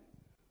 right?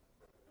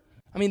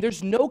 I mean,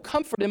 there's no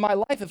comfort in my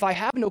life if I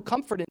have no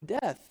comfort in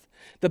death.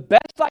 The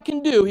best I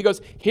can do, he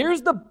goes,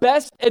 here's the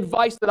best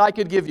advice that I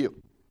could give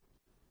you.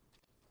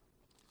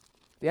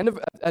 The end of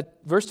at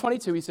verse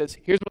 22, he says,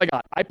 here's what I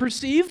got. I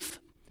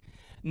perceive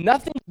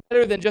nothing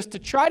better than just to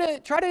try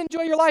to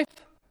enjoy your life.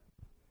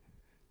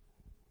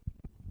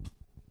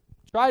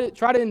 Try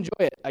to enjoy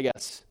it, I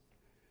guess.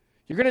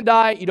 You're going to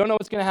die. You don't know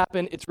what's going to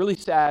happen. It's really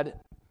sad.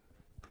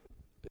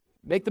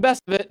 Make the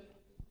best of it.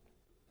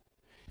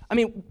 I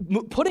mean,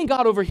 putting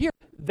God over here,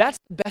 that's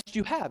the best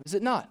you have, is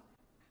it not?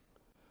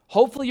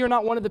 Hopefully you're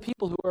not one of the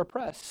people who are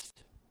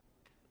oppressed.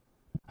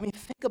 I mean,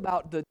 think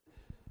about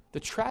the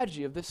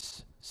tragedy of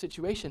this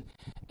situation.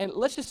 And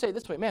let's just say it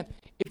this way, man,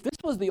 if this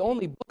was the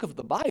only book of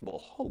the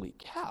Bible, holy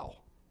cow.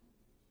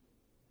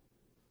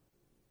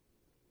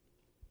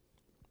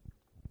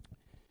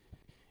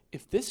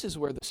 If this is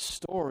where the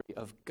story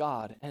of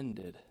God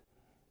ended,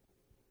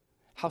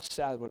 how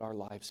sad would our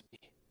lives be?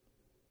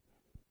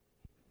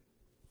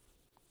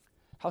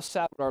 How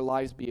sad would our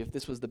lives be if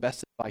this was the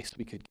best advice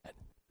we could get?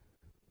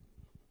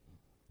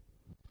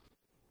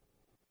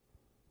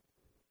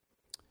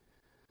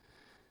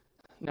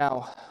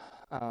 Now,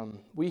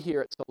 we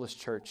here at Solus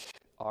Church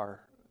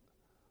are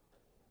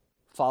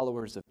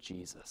followers of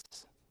Jesus.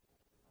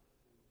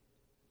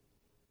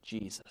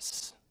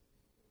 Jesus.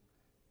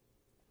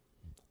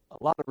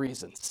 A lot of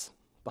reasons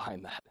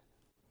behind that.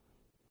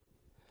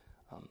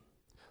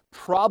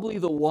 Probably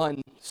the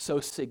one so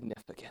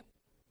significant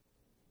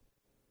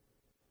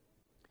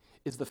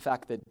is the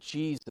fact that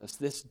Jesus,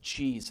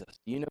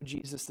 you know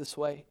Jesus this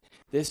way?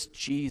 This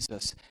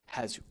Jesus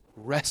has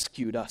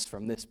rescued us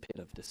from this pit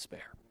of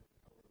despair.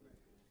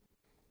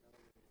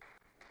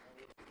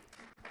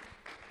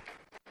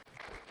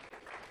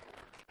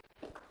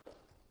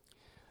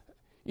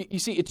 You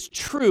see, it's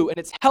true and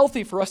it's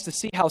healthy for us to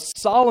see how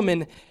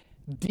Solomon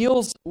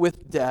deals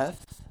with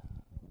death,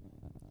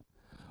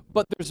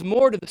 but there's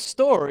more to the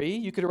story.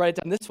 You could write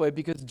it down this way,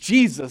 because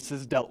Jesus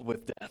has dealt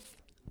with death.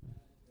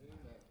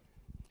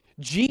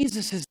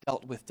 Jesus has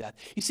dealt with death.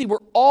 You see, we're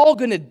all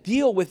going to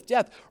deal with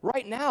death.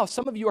 Right now,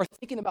 some of you are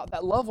thinking about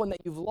that loved one that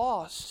you've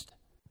lost.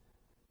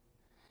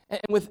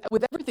 And with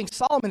everything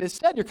Solomon has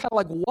said, you're kind of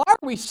like, why are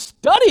we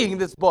studying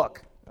this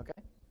book? Okay?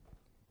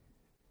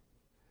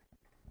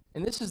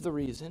 And this is the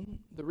reason.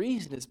 The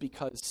reason is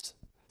because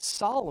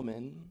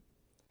Solomon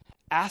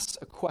asks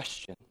a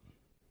question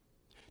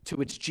to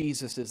which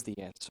Jesus is the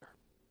answer.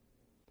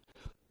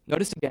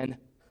 Notice again,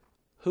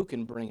 who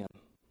can bring him?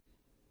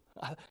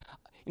 I've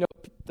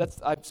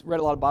read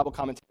a lot of Bible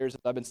commentators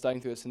as I've been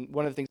studying through this, and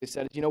one of the things they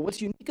said is,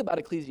 what's unique about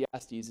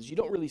Ecclesiastes is you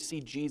don't really see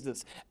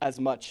Jesus as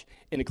much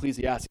in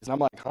Ecclesiastes. And I'm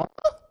like, huh?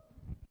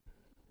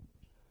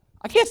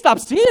 I can't stop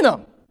seeing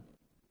him.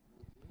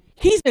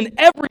 He's in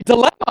every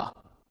dilemma.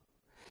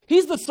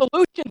 He's the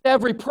solution to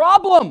every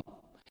problem.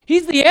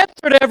 He's the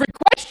answer to every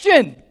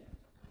question.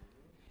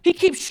 He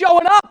keeps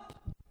showing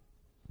up.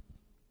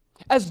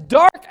 As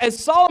dark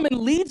as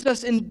Solomon leads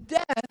us in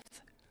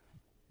death,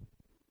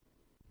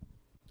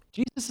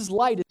 Jesus'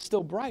 light is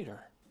still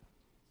brighter.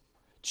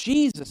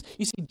 Jesus,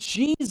 you see,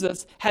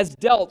 Jesus has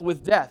dealt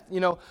with death. You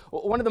know,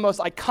 one of the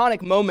most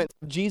iconic moments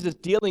of Jesus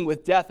dealing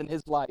with death in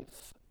his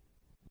life,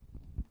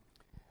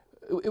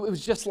 it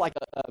was just like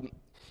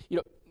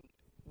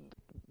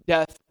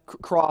death,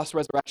 cross,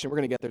 resurrection. We're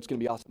going to get there. It's going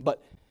to be awesome.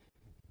 But,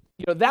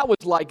 that was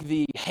like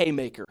the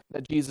haymaker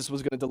that Jesus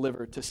was going to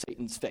deliver to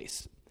Satan's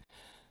face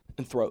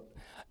and throat.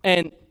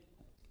 And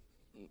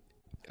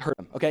hurt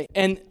him, okay?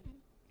 And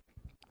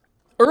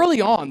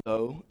early on,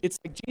 though, it's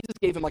like Jesus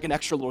gave him like an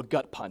extra little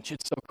gut punch.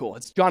 It's so cool.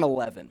 It's John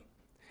 11.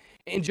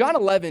 In John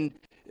 11,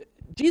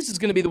 Jesus is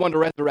going to be the one to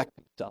resurrect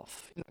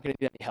himself. He's not going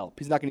to need any help.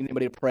 He's not going to need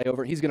anybody to pray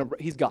over. He's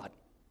God.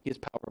 He has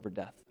power over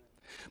death.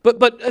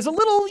 But as a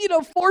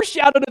little,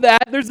 foreshadow to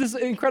that, there's this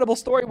incredible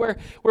story where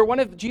one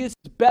of Jesus'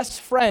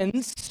 best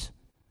friends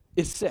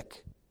is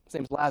sick. His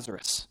name's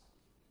Lazarus.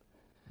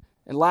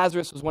 And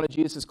Lazarus was one of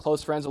Jesus'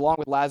 close friends, along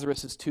with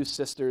Lazarus' two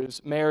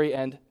sisters, Mary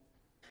and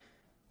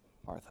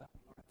Martha.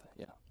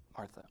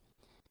 Martha.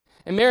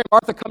 And Mary and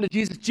Martha come to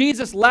Jesus.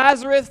 Jesus,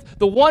 Lazarus,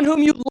 the one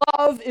whom you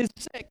love, is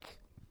sick.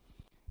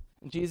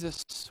 And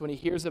Jesus, when he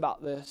hears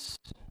about this,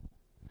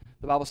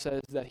 the Bible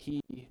says that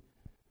he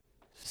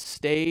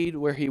stayed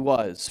where he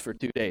was for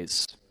 2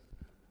 days.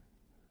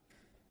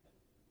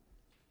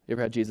 You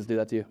ever had Jesus do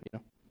that to you?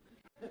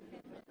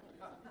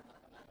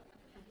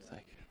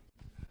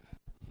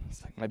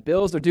 It's like my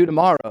bills are due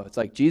tomorrow. It's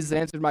like Jesus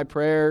answered my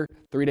prayer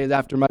 3 days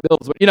after my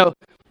bills.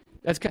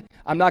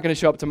 I'm not going to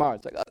show up tomorrow.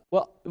 It's like,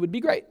 well, it would be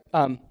great.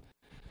 And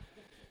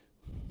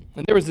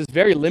there was this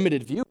very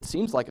limited view, it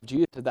seems like, of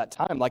Jesus at that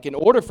time. Like, in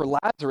order for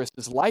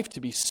Lazarus' life to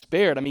be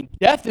spared,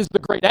 death is the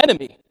great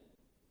enemy.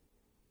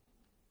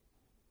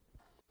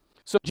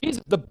 So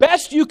Jesus, the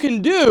best you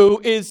can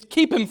do is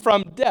keep him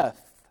from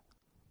death.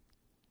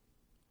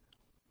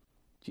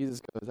 Jesus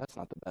goes, that's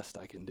not the best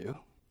I can do.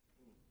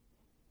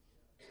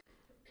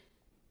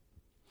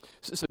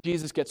 So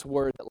Jesus gets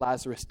word that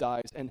Lazarus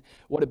dies, and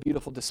what a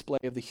beautiful display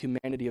of the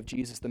humanity of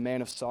Jesus, the man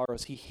of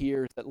sorrows. He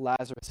hears that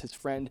Lazarus, his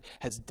friend,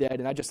 has died,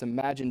 and I just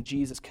imagine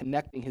Jesus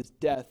connecting his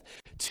death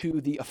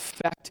to the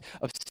effect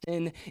of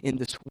sin in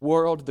this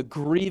world, the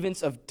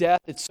grievance of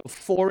death. It's so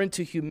foreign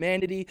to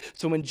humanity.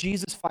 So when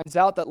Jesus finds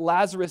out that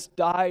Lazarus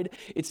died,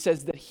 it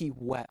says that he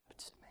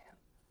wept. Man,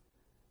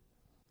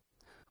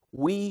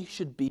 we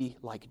should be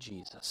like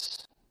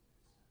Jesus.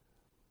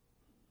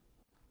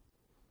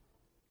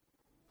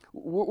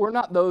 We're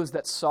not those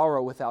that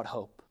sorrow without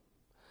hope.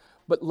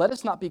 But let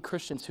us not be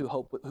Christians who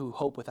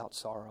hope without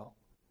sorrow.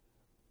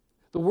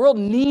 The world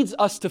needs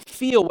us to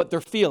feel what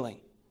they're feeling.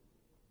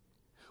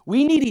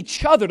 We need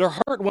each other to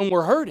hurt when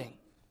we're hurting.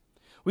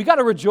 We got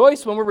to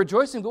rejoice when we're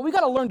rejoicing, but we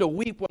got to learn to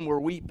weep when we're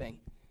weeping.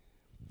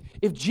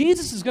 If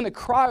Jesus is going to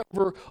cry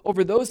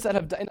over those that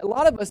have died, and a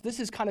lot of us, this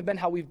has kind of been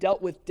how we've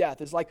dealt with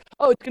death. It's like,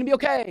 oh, it's going to be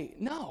okay.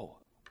 No.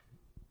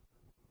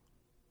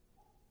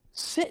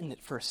 Sit in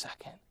it for a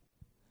second.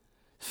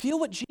 Feel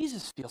what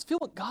Jesus feels. Feel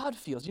what God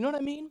feels. You know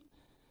what I mean?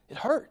 It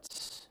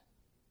hurts.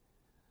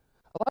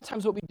 A lot of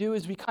times what we do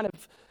is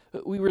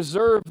we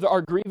reserve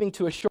our grieving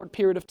to a short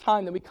period of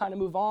time, then we kind of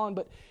move on,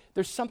 but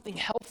there's something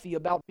healthy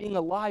about being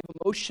alive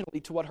emotionally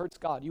to what hurts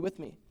God. You with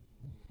me?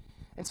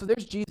 And so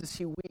there's Jesus.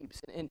 He weeps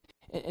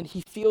and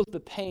he feels the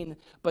pain,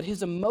 but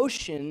his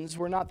emotions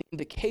were not the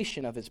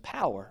indication of his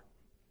power.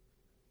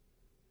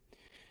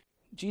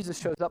 Jesus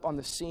shows up on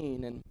the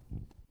scene, and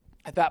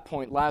at that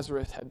point,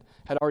 Lazarus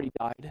had already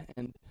died,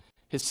 and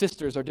his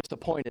sisters are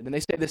disappointed. And they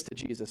say this to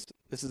Jesus.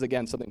 This is,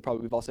 again, something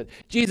probably we've all said.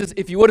 Jesus,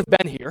 if you would have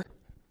been here,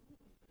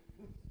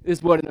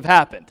 this wouldn't have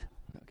happened.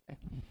 Okay.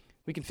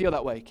 We can feel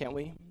that way, can't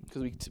we?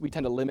 Because we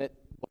tend to limit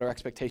what our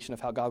expectation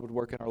of how God would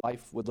work in our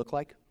life would look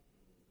like.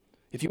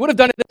 If you would have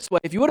done it this way,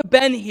 if you would have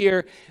been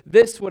here,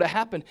 this would have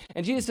happened.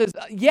 And Jesus says,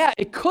 yeah,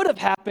 it could have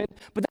happened,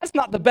 but that's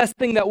not the best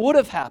thing that would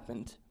have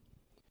happened.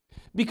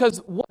 Because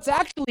what's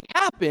actually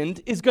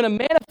happened is going to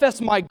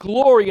manifest my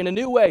glory in a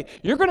new way.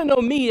 You're going to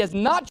know me as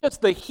not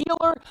just the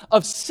healer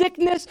of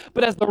sickness,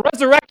 but as the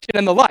resurrection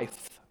and the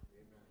life.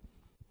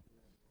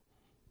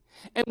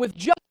 And with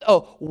just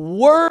a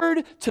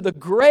word to the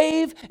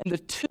grave and the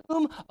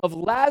tomb of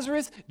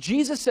Lazarus,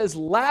 Jesus says,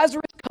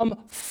 Lazarus,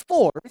 come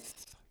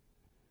forth.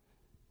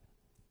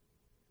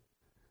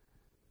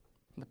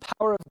 The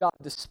power of God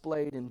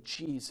displayed in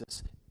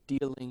Jesus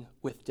dealing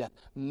with death,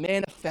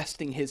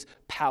 manifesting his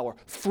power,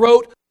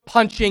 throat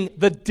punching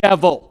the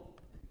devil.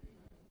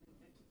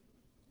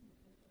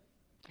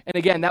 And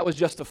again, that was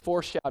just a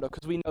foreshadow,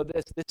 because we know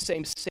this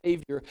same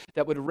Savior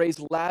that would raise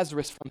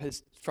Lazarus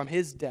from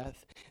his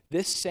death,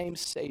 this same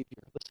Savior,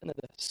 listen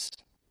to this,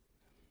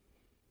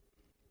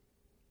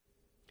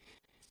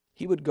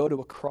 he would go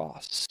to a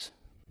cross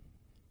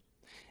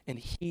and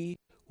he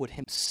would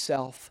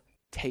himself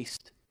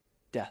taste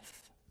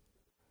death.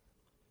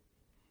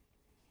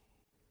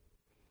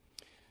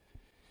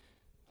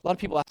 A lot of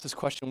people ask this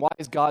question, why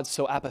is God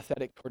so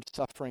apathetic towards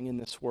suffering in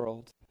this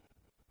world?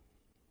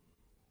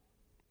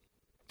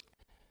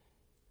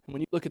 And when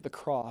you look at the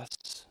cross,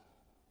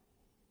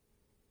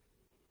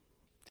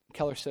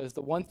 Keller says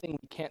the one thing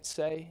we can't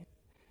say,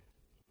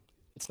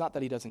 It's not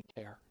that he doesn't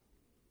care.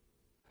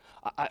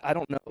 I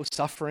don't know,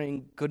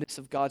 suffering, goodness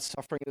of God,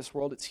 suffering in this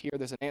world, it's here.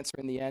 There's an answer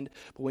in the end.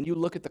 But when you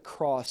look at the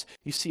cross,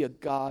 you see a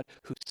God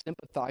who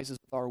sympathizes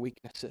with our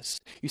weaknesses.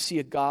 You see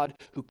a God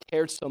who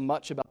cared so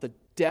much about the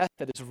death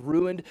that has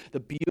ruined the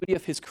beauty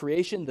of his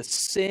creation, the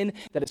sin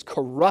that has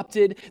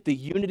corrupted the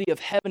unity of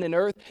heaven and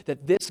earth,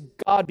 that this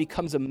God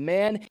becomes a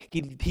man.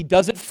 He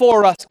does it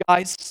for us,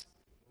 guys.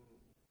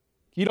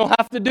 You don't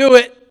have to do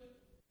it.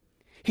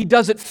 He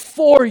does it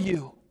for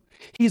you.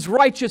 He's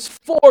righteous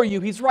for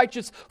you. He's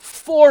righteous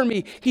for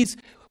me. He's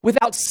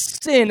without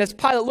sin. As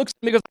Pilate looks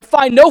at him, he goes, I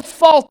find no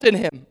fault in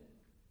him.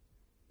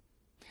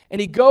 And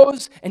he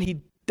goes and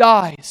he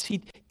dies.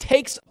 He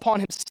takes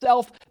upon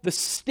himself the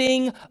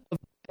sting of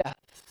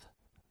death.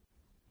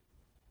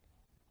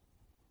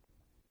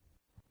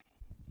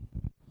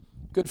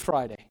 Good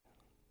Friday,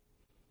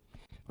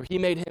 where he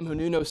made him who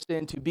knew no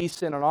sin to be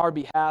sin on our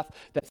behalf,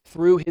 that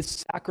through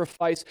his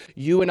sacrifice,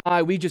 you and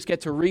I, we just get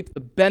to reap the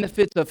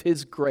benefits of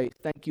his grace.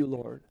 Thank you,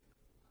 Lord.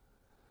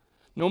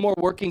 No more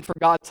working for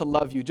God to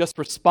love you, just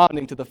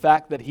responding to the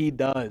fact that he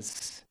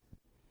does.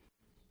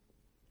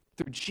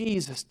 Through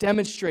Jesus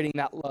demonstrating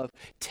that love,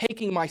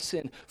 taking my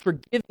sin,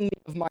 forgiving me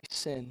of my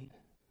sin.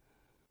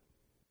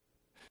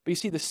 But you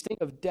see, the sting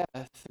of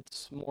death,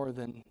 it's more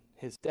than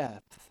his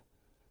death.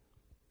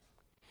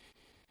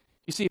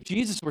 You see, if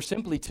Jesus were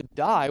simply to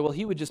die, well,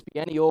 he would just be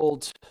any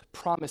old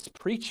promised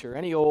preacher,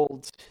 any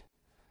old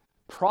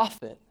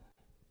prophet,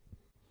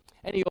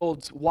 any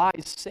old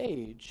wise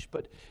sage.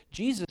 But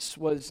Jesus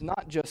was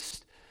not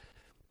just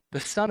the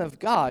Son of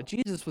God.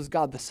 Jesus was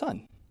God the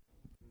Son.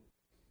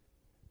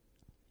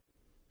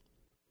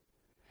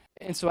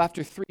 And so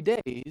after 3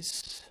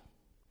 days,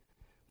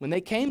 when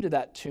they came to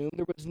that tomb,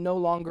 there was no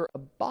longer a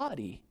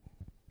body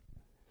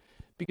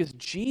because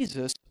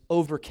Jesus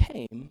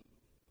overcame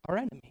our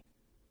enemy.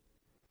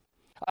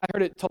 I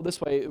heard it told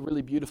this way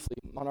really beautifully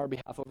on our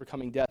behalf,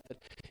 overcoming death. That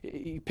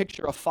you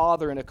picture a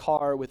father in a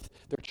car with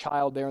their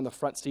child there in the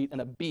front seat, and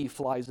a bee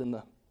flies in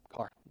the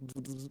car.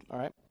 All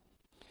right?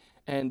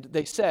 And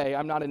they say,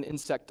 I'm not an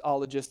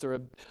insectologist or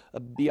a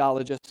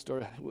biologist,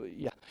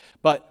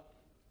 but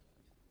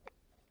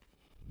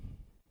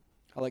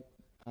I like,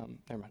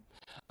 never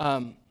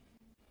mind.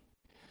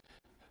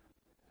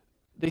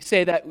 They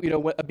say that,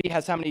 a bee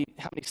has how many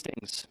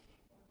stings?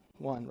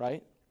 1,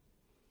 right?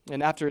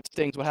 And after it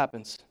stings, what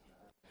happens?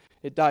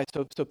 It dies.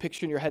 So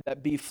picture in your head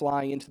that bee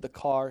flying into the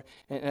car,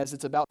 and as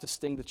it's about to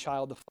sting the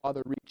child, the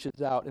father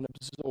reaches out and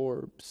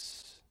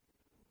absorbs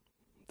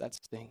that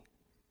sting.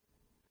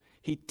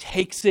 He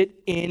takes it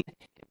in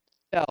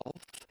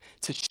himself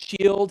to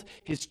shield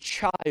his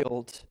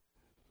child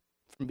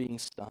from being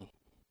stung.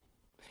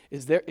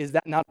 Is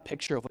that not a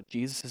picture of what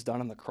Jesus has done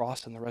on the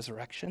cross and the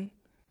resurrection?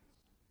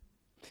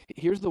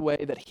 Here's the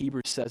way that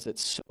Hebrews says it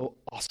so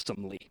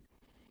awesomely.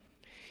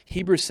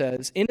 Hebrews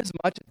says,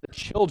 inasmuch as the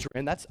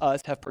children, that's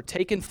us, have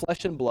partaken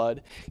flesh and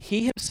blood,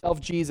 he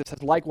himself, Jesus,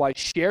 has likewise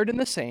shared in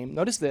the same,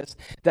 notice this,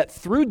 that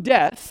through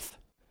death,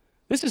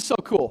 this is so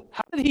cool.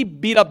 How did he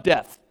beat up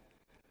death?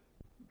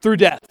 Through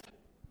death.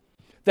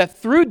 That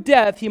through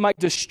death he might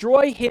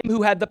destroy him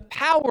who had the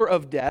power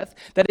of death,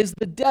 that is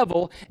the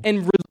devil,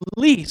 and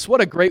release,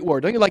 what a great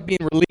word. Don't you like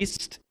being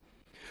released?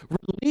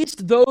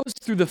 Released those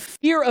through the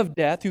fear of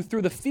death, who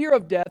through the fear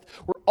of death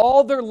were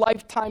all their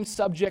lifetime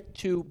subject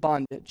to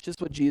bondage. This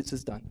is what Jesus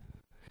has done.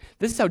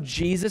 This is how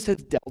Jesus has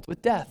dealt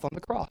with death on the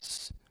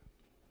cross.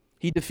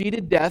 He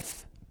defeated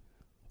death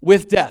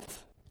with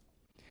death.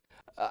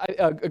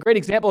 A great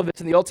example of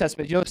this in the Old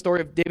Testament, you know the story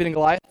of David and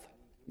Goliath?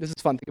 This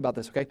is fun. Think about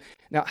this, okay?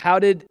 Now, how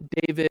did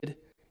David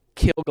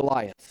kill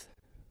Goliath?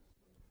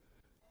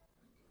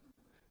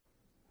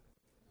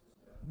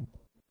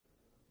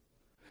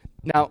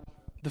 Now,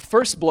 the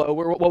first blow,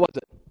 what was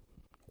it?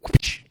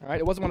 All right,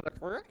 it wasn't one of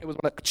the, it was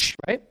one of the,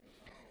 right?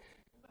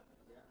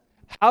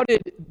 How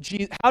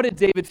did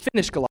David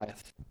finish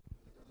Goliath?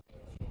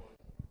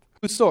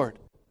 Whose sword?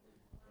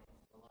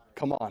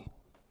 Come on.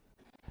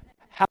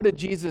 How did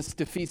Jesus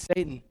defeat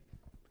Satan?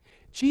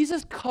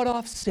 Jesus cut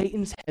off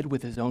Satan's head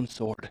with his own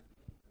sword.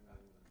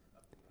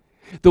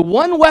 The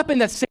one weapon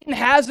that Satan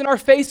has in our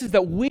face is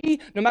that we,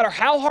 no matter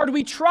how hard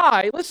we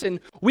try, listen,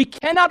 we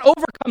cannot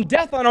overcome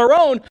death on our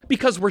own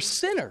because we're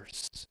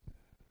sinners.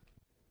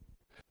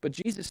 But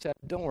Jesus said,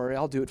 don't worry,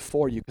 I'll do it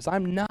for you because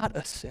I'm not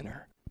a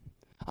sinner.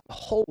 I'm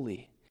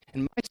holy,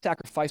 and my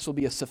sacrifice will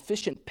be a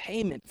sufficient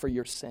payment for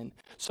your sin,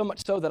 so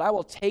much so that I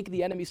will take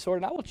the enemy's sword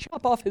and I will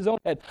chop off his own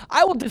head.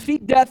 I will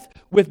defeat death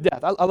with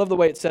death. I love the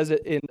way it says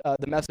it in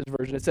the Message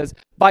version. It says,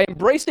 by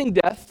embracing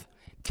death,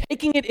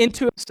 taking it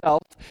into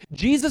himself,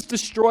 Jesus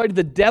destroyed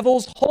the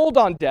devil's hold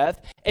on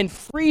death and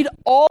freed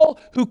all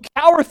who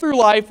cower through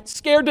life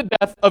scared to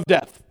death of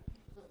death.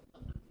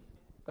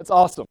 That's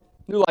awesome.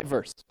 New Life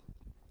verse.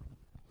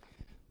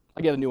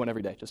 I get a new one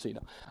every day, just so you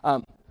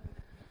know.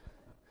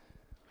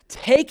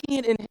 Taking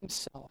it in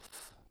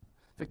himself,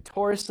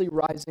 victoriously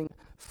rising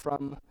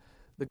from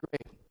the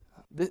grave.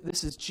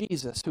 This is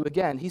Jesus, who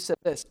again, he said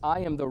this, I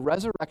am the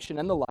resurrection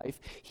and the life.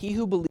 He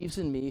who believes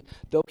in me,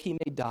 though he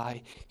may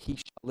die, he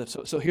shall live.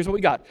 So here's what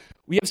we got.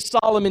 We have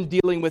Solomon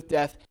dealing with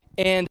death,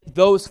 and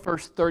those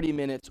first 30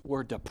 minutes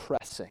were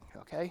depressing,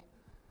 okay?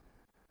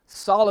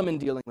 Solomon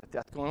dealing with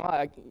death, going,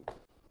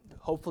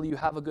 hopefully you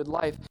have a good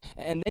life.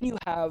 And then you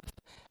have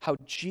how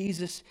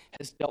Jesus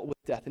has dealt with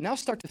death. And now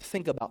start to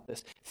think about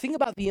this. Think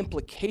about the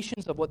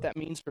implications of what that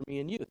means for me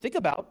and you. Think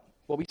about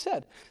what we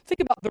said. Think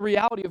about the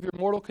reality of your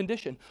mortal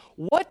condition.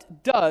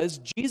 What does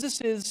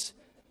Jesus'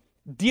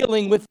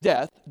 dealing with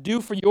death do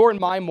for your and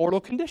my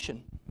mortal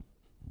condition?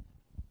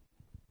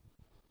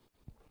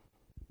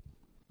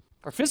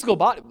 Our physical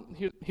body,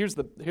 here's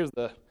the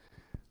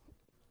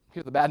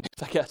bad news,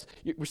 I guess.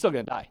 We're still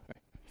going to die, right?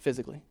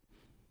 Physically.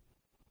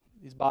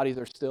 These bodies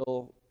are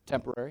still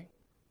temporary.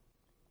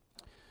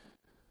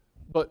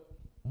 But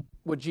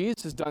what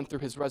Jesus has done through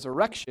his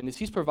resurrection is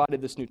he's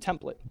provided this new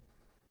template.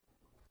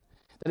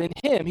 That in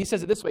him, he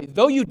says it this way,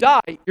 though you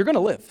die, you're going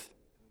to live.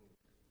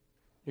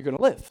 You're going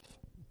to live.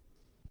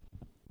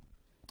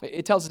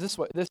 It tells us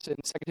this in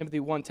 2 Timothy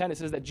 1:10. It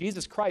says that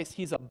Jesus Christ,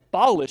 he's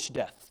abolished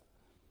death.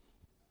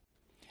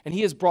 And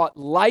he has brought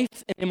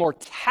life and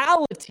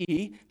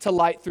immortality to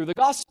light through the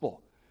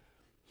gospel.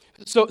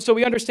 So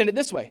we understand it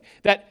this way,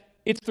 that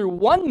it's through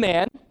one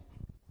man,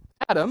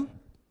 Adam,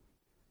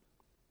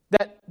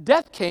 that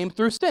death came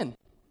through sin.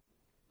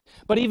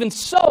 But even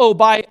so,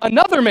 by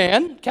another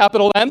man,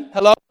 capital M,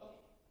 hello,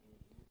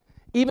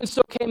 even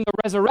so came the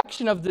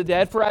resurrection of the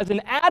dead. For as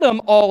in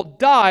Adam all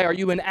die, are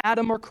you in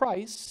Adam or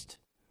Christ?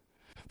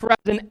 For as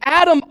in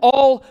Adam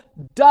all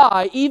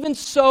die, even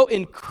so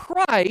in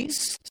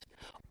Christ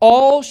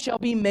all shall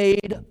be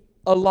made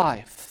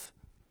alive.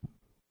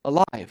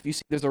 Alive. You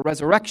see, there's a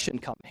resurrection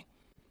coming.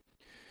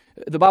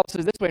 The Bible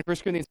says this way in 1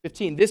 Corinthians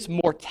 15, this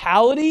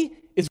mortality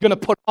is going to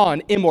put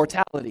on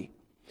immortality.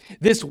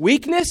 This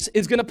weakness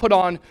is going to put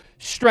on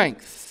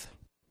strength.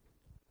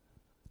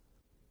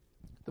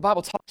 The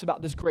Bible talks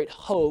about this great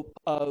hope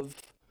of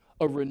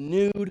a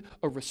renewed,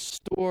 a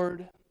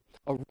restored,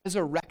 a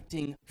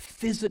resurrecting,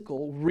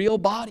 physical, real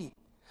body.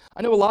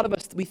 I know a lot of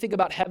us, we think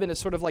about heaven as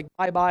sort of like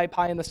bye-bye,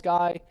 pie in the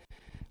sky,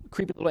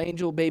 creepy little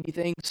angel baby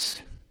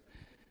things,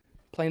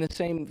 playing the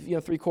same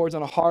 3 chords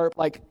on a harp.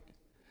 Like,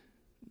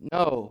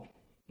 no.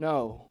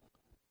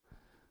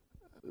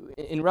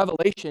 In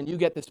Revelation, you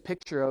get this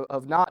picture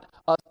of not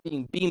us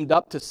being beamed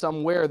up to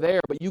somewhere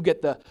there, but you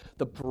get the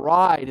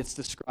bride, it's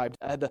described,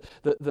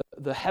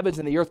 the heavens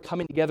and the earth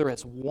coming together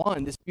as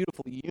one, this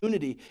beautiful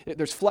unity.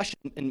 There's flesh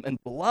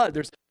and blood,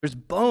 there's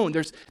bone,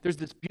 there's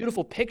this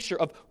beautiful picture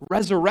of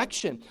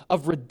resurrection,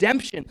 of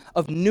redemption,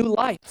 of new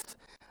life.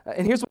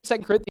 And here's what 2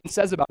 Corinthians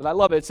says about it. I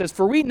love it. It says,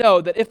 for we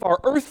know that if our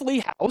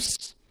earthly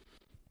house,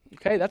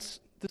 okay, that's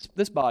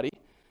this body,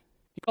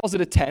 he calls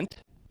it a tent.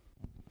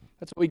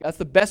 That's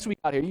the best we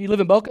got here. You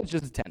live in Boca, it's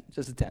just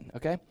a tent,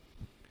 okay?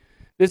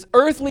 This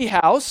earthly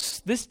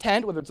house, this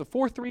tent, whether it's a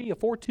 4-3, a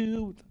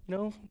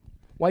 4-2,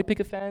 white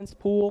picket fence,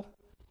 pool.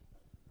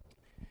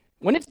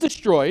 When it's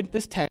destroyed,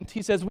 this tent,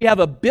 he says, we have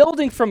a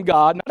building from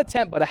God, not a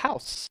tent, but a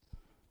house.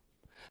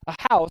 A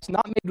house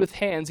not made with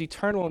hands,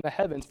 eternal in the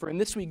heavens. For in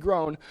this we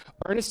groan,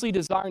 earnestly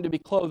desiring to be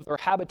clothed with our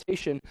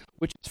habitation,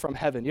 which is from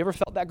heaven. You ever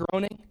felt that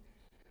groaning?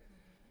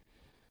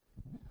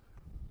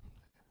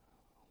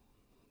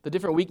 The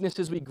different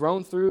weaknesses we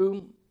groan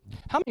through.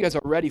 How many of you guys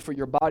are ready for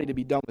your body to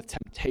be done with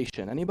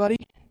temptation? Anybody?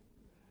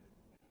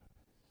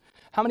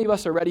 How many of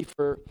us are ready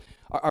for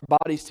our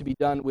bodies to be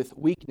done with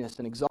weakness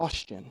and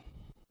exhaustion?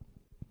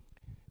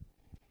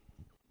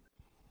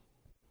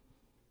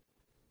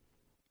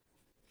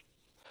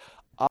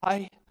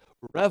 I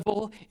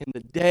revel in the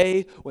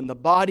day when the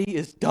body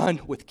is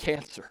done with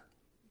cancer.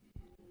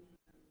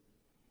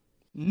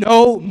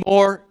 No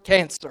more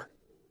cancer.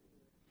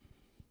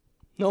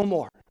 No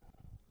more.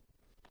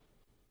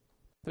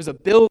 There's a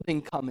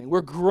building coming.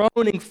 We're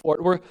groaning for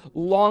it. We're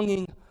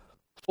longing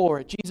for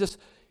it. Jesus,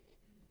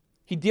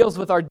 he deals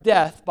with our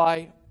death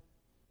by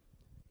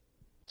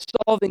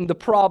solving the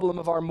problem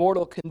of our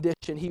mortal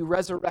condition. He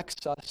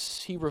resurrects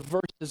us. He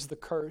reverses the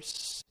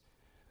curse.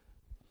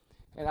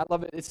 And I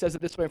love it. It says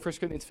it this way in 1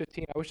 Corinthians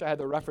 15. I wish I had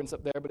the reference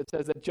up there, but it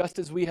says that just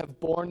as we have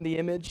borne the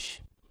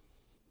image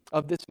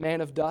of this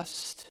man of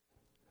dust,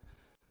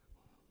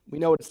 we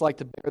know what it's like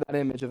to bear that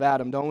image of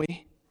Adam, don't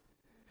we?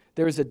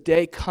 There is a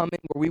day coming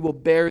where we will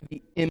bear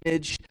the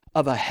image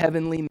of a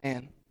heavenly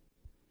man.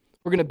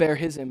 We're going to bear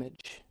his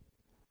image.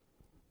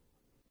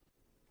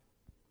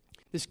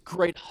 This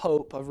great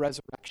hope of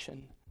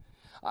resurrection.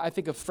 I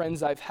think of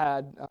friends I've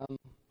had,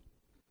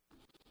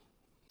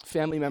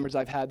 family members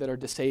I've had that are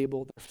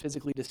disabled, they're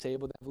physically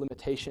disabled, they have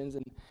limitations,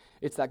 and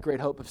it's that great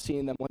hope of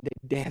seeing them one day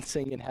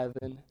dancing in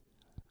heaven.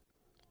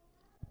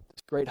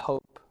 This great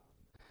hope.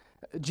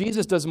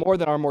 Jesus does more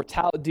than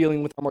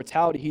dealing with our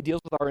mortality. He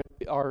deals with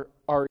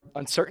our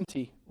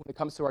uncertainty when it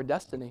comes to our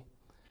destiny.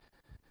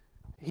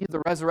 He's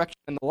the resurrection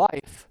and the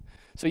life.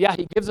 So yeah,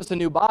 he gives us a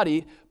new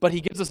body, but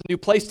he gives us a new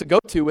place to go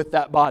to with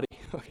that body.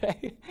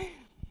 Okay,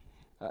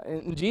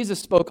 and Jesus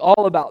spoke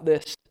all about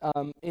this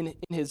in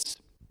his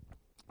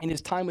in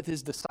his time with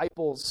his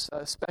disciples,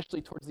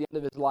 especially towards the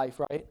end of his life,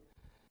 right?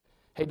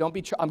 Hey, don't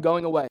be, I'm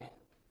going away,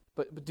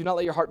 but do not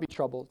let your heart be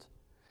troubled.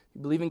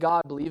 You believe in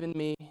God, believe in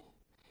me.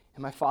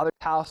 In my Father's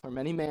house are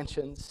many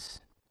mansions.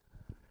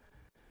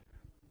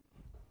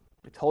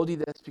 I told you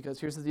this because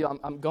here's the deal.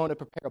 I'm going to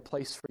prepare a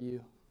place for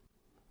you.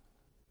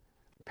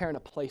 Preparing a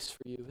place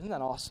for you. Isn't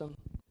that awesome?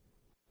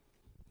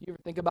 You ever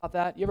think about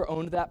that? You ever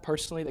owned that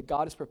personally, that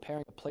God is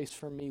preparing a place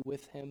for me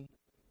with him,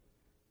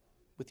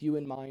 with you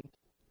in mind?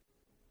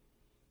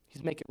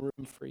 He's making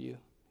room for you.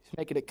 He's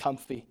making it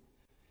comfy.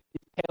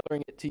 He's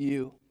tailoring it to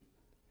you.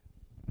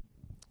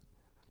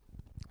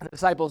 And the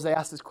disciples, they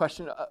asked this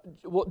question,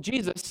 well,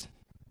 Jesus,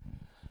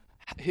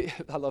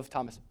 I love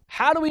Thomas,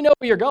 how do we know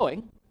where you're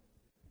going?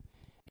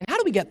 And how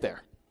do we get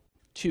there?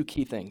 Two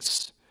key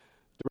things,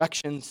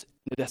 directions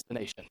and a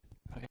destination.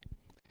 Okay.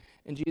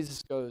 And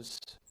Jesus goes,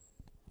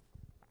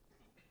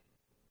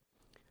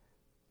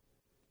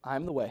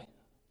 I'm the way,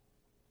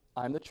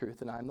 I'm the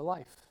truth, and I'm the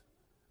life.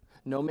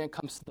 No man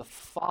comes to the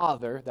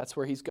Father, that's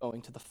where he's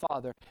going, to the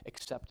Father,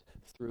 except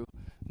through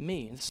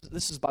me. And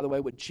this is, by the way,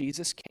 what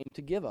Jesus came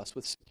to give us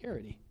with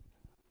security.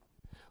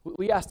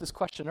 We asked this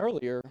question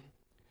earlier.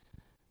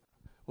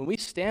 When we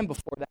stand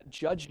before that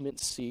judgment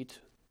seat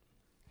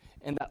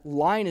and that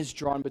line is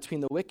drawn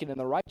between the wicked and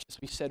the righteous,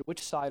 we said,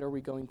 which side are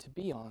we going to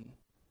be on?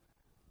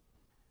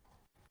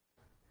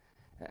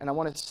 And I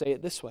want to say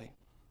it this way.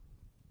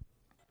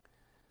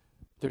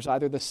 There's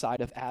either the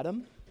side of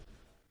Adam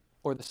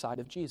or the side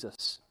of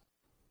Jesus.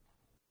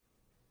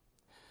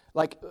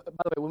 Like, by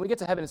the way, when we get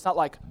to heaven, it's not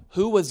like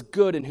who was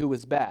good and who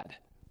was bad.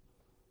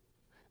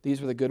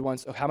 These were the good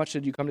ones. Oh, how much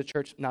did you come to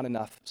church? Not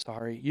enough.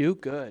 Sorry. You?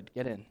 Good.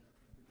 Get in.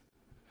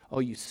 Oh,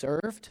 you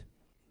served?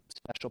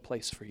 Special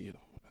place for you.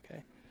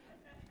 Okay.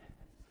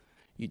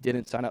 You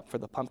didn't sign up for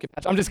the pumpkin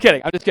patch. I'm just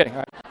kidding. All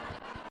right.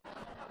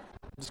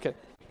 I'm just kidding.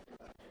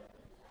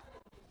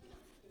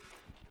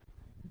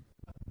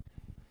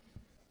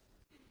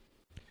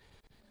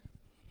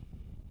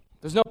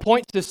 There's no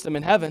point system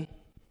in heaven.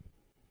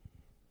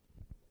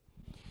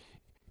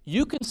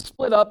 You can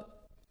split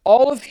up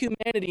all of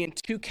humanity in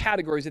two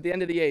categories at the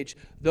end of the age,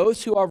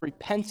 those who are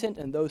repentant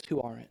and those who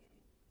aren't.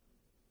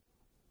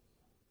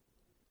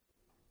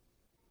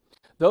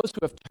 Those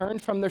who have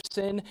turned from their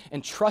sin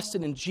and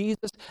trusted in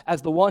Jesus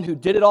as the one who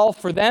did it all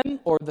for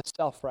them, or the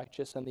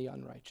self-righteous and the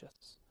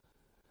unrighteous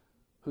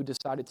who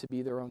decided to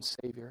be their own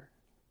savior.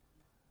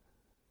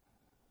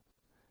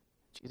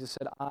 Jesus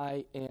said,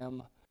 I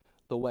am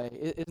the way.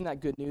 Isn't that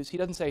good news? He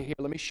doesn't say, here,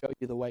 let me show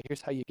you the way.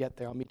 Here's how you get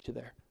there. I'll meet you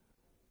there.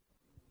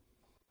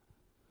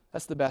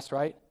 That's the best,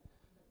 right?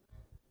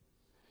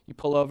 You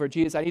pull over,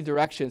 Jesus, I need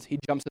directions. He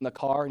jumps in the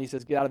car and he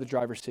says, get out of the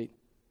driver's seat.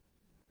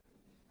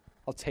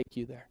 I'll take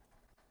you there.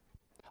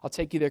 I'll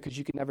take you there because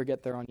you can never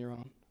get there on your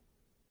own.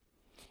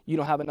 You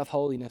don't have enough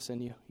holiness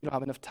in you. You don't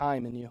have enough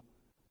time in you.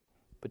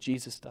 But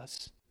Jesus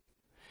does.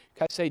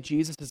 Can I say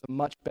Jesus is a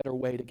much better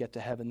way to get to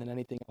heaven than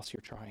anything else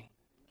you're trying?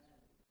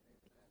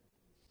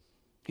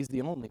 He's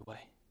the only way.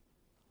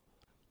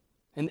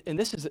 And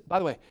this is, by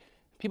the way,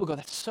 people go,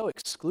 that's so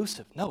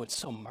exclusive. No, it's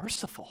so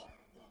merciful.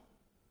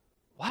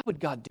 Why would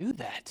God do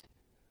that?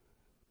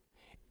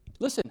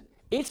 Listen,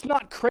 it's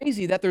not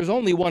crazy that there's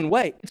only one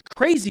way. It's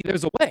crazy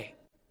there's a way.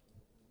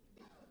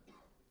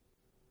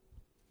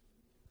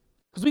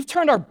 Because we've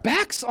turned our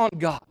backs on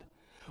God.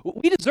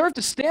 We deserve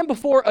to stand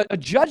before a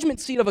judgment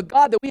seat of a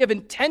God that we have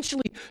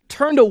intentionally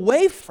turned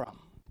away from.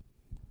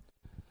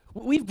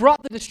 We've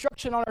brought the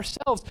destruction on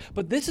ourselves,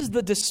 but this is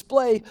the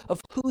display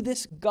of who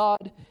this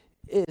God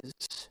is.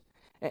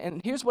 And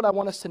here's what I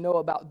want us to know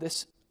about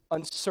this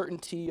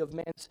uncertainty of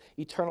man's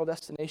eternal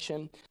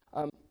destination.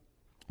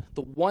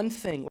 The one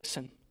thing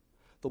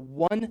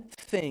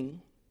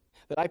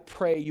that I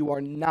pray you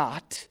are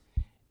not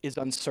is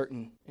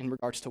uncertain in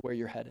regards to where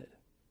you're headed.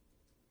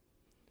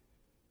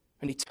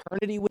 An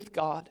eternity with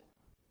God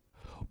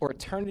or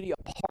eternity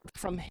apart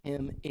from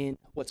him in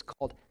what's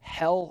called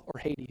hell or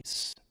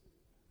Hades.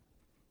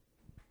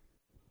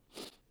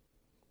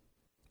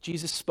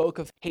 Jesus spoke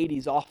of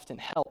Hades often,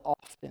 hell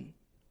often.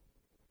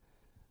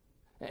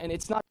 And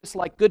it's not just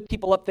like good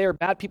people up there,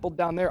 bad people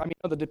down there. I mean,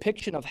 the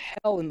depiction of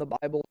hell in the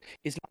Bible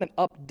is not an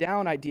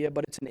up-down idea,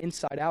 but it's an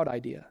inside-out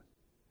idea.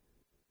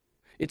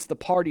 It's the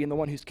party and the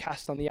one who's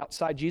cast on the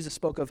outside. Jesus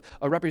spoke of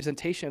a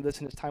representation of this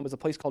in his time was a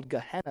place called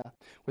Gehenna,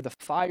 where the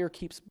fire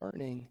keeps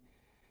burning,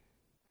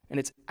 and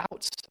it's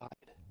outside,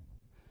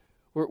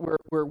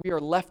 where we are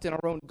left in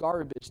our own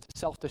garbage to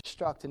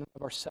self-destruct in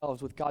of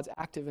ourselves with God's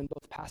active and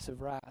both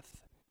passive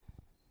wrath.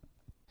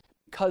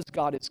 Because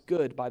God is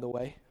good, by the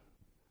way,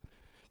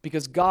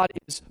 because God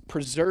is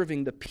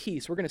preserving the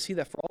peace. We're going to see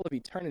that for all of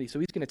eternity, so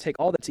he's going to take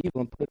all that's evil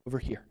and put it over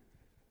here.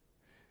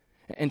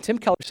 And Tim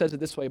Keller says it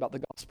this way about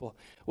the gospel.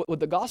 What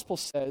the gospel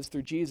says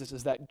through Jesus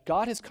is that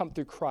God has come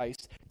through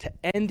Christ to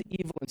end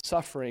evil and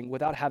suffering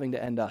without having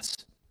to end us.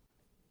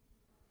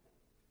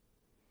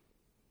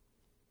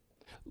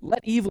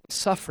 Let evil and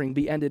suffering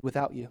be ended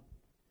without you.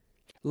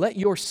 Let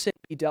your sin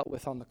be dealt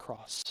with on the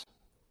cross.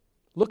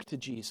 Look to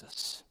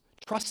Jesus.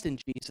 Trust in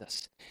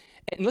Jesus.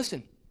 And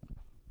listen,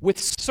 with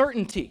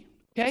certainty,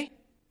 okay?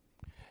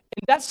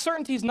 And that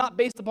certainty is not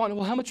based upon,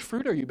 well, how much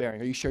fruit are you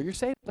bearing? Are you sure you're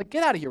saved? Like,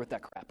 get out of here with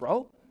that crap,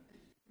 bro.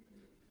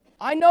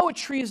 I know a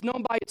tree is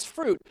known by its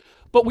fruit,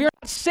 but we're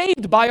not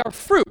saved by our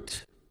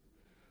fruit.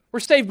 We're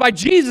saved by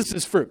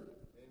Jesus' fruit.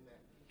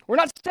 We're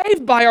not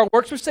saved by our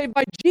works. We're saved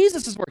by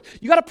Jesus' work.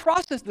 You got to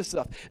process this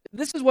stuff.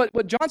 This is what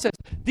John says.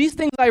 These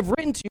things I have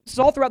written to you. This is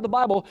all throughout the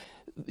Bible.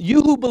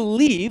 You who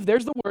believe,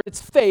 there's the word.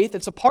 It's faith.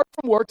 It's apart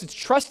from works. It's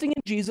trusting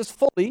in Jesus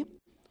fully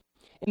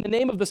in the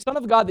name of the Son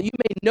of God, that you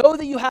may know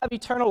that you have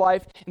eternal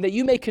life and that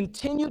you may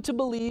continue to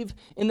believe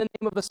in the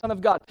name of the Son of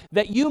God,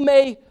 that you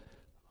may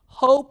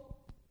hope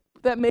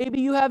that maybe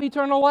you have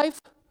eternal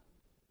life.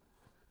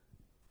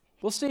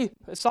 We'll see.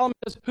 As Solomon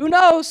says, who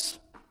knows?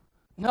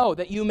 No,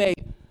 that you may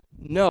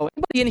know.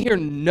 Anybody in here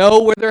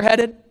know where they're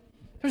headed?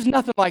 There's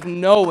nothing like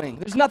knowing.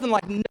 There's nothing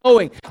like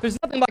knowing. There's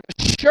nothing like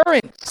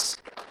assurance.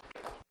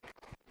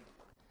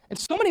 And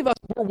so many of us,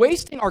 we're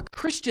wasting our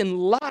Christian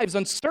lives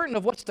uncertain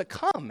of what's to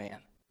come, man.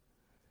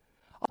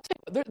 I'll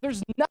tell you,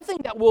 there's nothing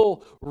that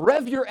will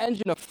rev your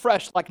engine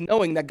afresh like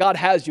knowing that God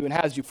has you and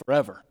has you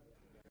forever.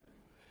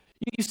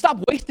 You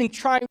stop wasting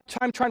time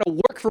trying to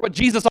work for what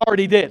Jesus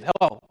already did.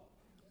 Hello.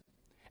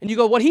 And you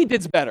go, what he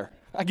did's better.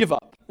 I give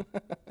up.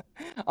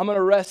 I'm going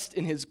to rest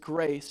in his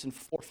grace and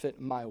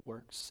forfeit my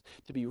works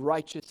to be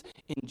righteous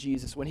in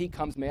Jesus. When he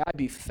comes, may I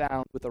be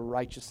found with a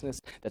righteousness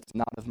that's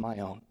not of my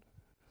own,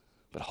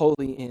 but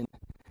wholly in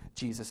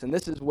Jesus. And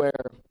this is where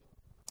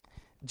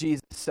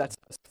Jesus sets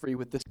us free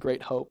with this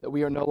great hope, that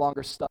we are no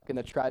longer stuck in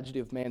the tragedy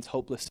of man's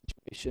hopeless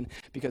situation,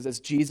 because as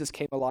Jesus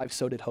came alive,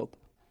 so did hope.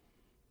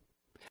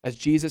 As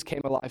Jesus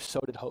came alive, so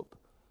did hope.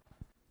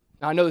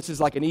 Now, I know this is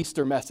like an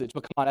Easter message,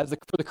 but come on,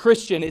 for the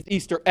Christian, it's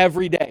Easter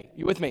every day.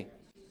 You with me?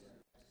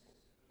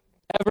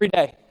 Every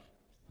day.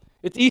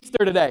 It's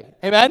Easter today.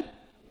 Amen?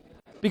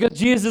 Because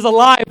Jesus is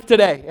alive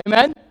today.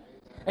 Amen?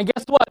 And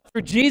guess what?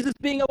 Through Jesus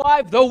being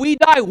alive, though we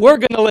die, we're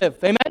going to live.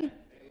 Amen?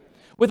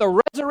 With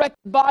a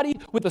resurrected body,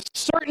 with a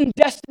certain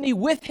destiny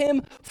with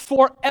him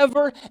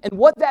forever. And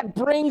what that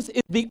brings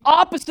is the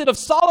opposite of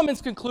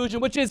Solomon's conclusion,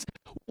 which is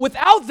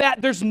without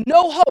that, there's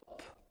no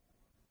hope.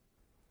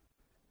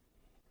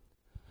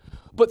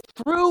 But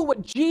through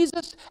what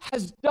Jesus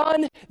has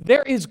done,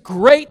 there is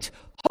great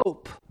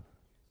hope.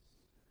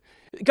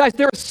 Guys,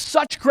 there is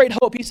such great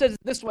hope. He says it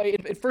this way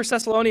in 1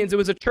 Thessalonians. It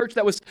was a church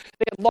they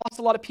had lost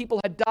a lot of people,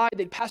 had died,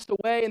 they'd passed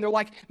away, and they're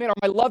like, man, are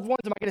my loved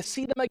ones, am I going to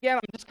see them again?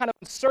 I'm just kind of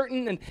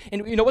uncertain, and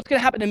you know, what's going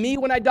to happen to me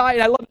when I die?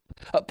 And I love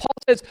Paul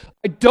says,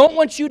 I don't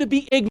want you to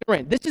be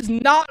ignorant. This is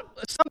not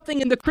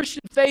something in the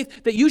Christian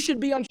faith that you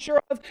should be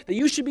unsure of, that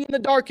you should be in the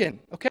dark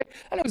in, okay?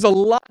 And there's a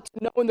lot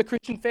to know in the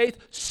Christian faith.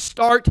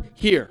 Start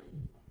here.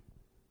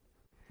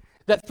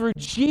 That through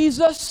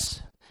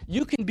Jesus,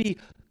 you can be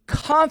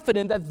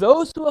confident that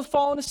those who have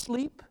fallen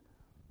asleep,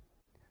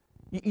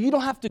 you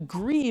don't have to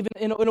grieve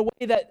in a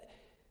way that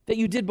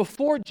you did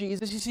before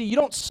Jesus. You see, you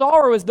don't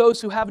sorrow as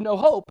those who have no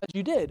hope as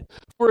you did.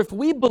 For if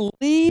we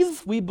believe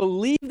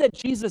that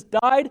Jesus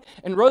died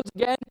and rose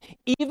again,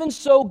 even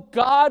so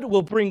God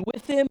will bring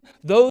with him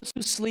those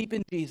who sleep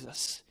in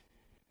Jesus.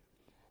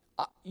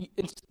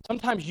 And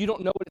sometimes you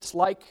don't know what it's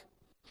like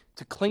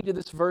to cling to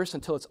this verse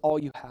until it's all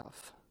you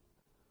have.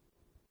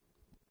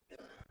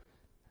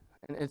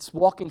 And it's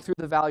walking through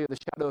the valley of the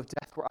shadow of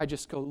death where I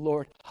just go,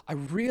 Lord, I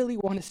really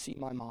want to see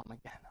my mom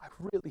again. I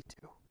really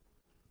do.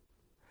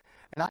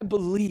 And I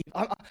believe,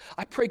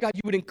 I pray, God,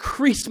 you would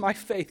increase my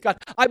faith. God,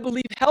 I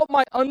believe, help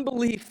my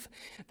unbelief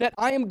that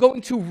I am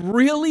going to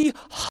really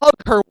hug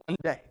her one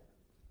day.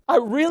 I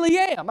really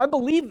am. I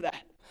believe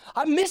that.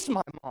 I miss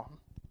my mom.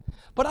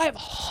 But I have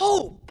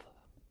hope.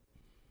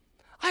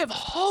 I have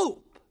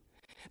hope.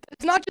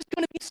 It's not just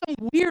going to be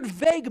some weird,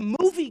 vague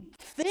movie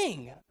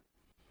thing.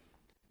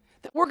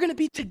 That we're going to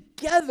be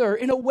together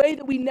in a way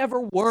that we never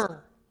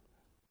were.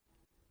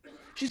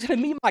 She's going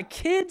to meet my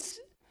kids.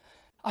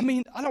 I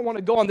mean, I don't want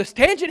to go on this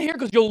tangent here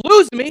because you'll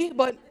lose me,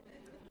 but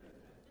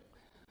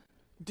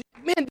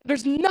man,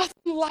 there's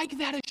nothing like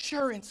that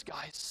assurance,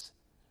 guys.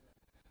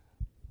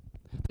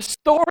 The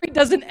story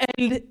doesn't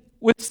end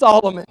with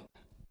Solomon.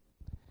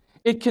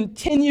 It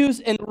continues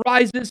and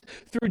rises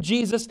through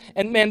Jesus.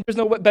 And man, there's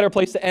no better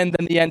place to end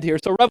than the end here.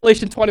 So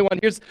Revelation 21,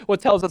 here's what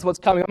tells us what's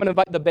coming. I'm going to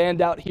invite the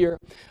band out here.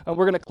 And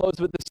we're going to close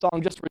with this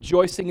song, just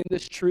rejoicing in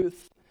this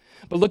truth.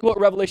 But look what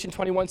Revelation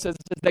 21 says.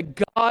 It says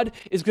that God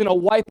is going to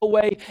wipe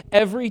away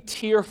every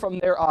tear from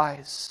their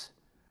eyes.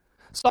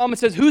 Solomon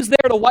says, who's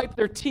there to wipe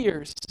their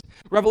tears?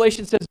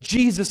 Revelation says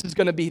Jesus is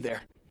going to be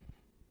there.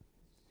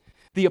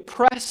 The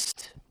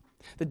oppressed,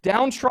 the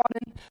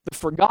downtrodden, the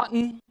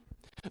forgotten,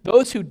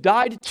 those who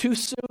died too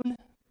soon,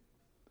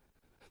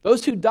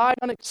 those who died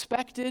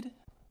unexpected,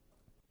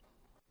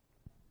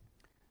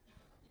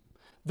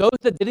 those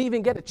that didn't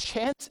even get a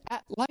chance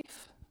at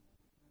life.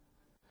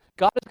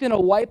 God is going to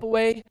wipe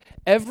away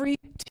every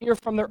tear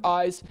from their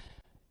eyes.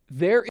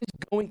 Do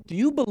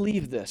you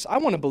believe this? I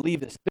want to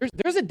believe this.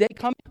 There's a day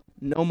coming,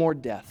 no more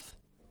death.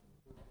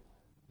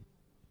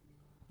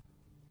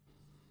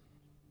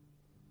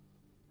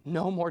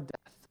 No more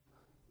death.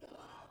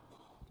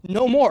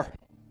 No more.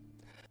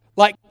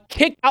 Like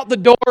kicked out the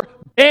door,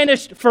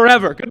 banished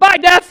forever. Goodbye,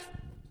 death.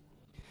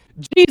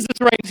 Jesus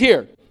reigns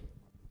here.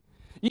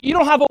 You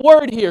don't have a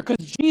word here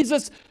because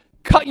Jesus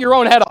cut your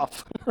own head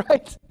off,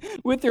 right?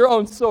 With your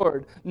own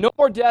sword. No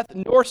more death,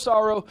 nor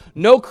sorrow,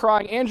 no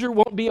crying. Andrew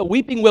won't be a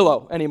weeping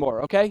willow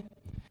anymore, okay?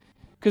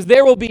 Because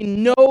there will be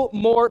no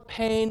more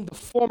pain. The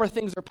former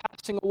things are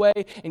passing away,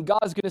 and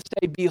God's going to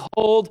say,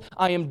 behold,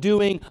 I am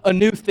doing a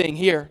new thing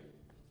here.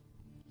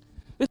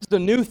 This is the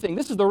new thing.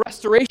 This is the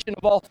restoration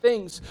of all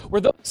things.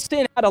 Where though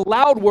sin had a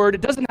loud word,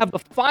 it doesn't have the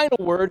final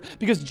word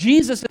because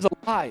Jesus is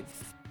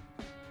alive.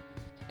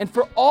 And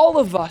for all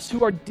of us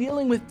who are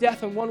dealing with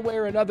death in one way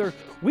or another,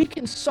 we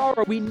can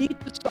sorrow. We need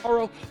to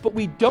sorrow, but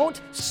we don't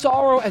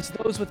sorrow as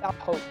those without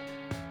hope.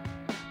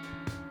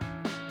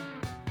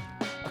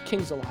 Our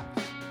King's alive.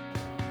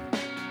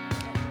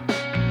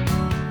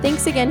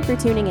 Thanks again for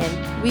tuning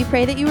in. We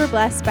pray that you were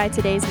blessed by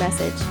today's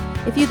message.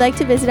 If you'd like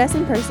to visit us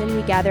in person,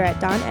 we gather at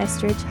Don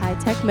Estridge High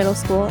Tech Middle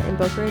School in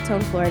Boca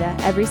Raton, Florida,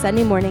 every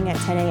Sunday morning at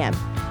 10 a.m.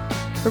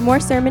 For more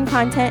sermon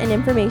content and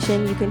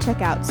information, you can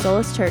check out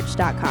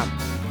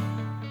solaschurch.com.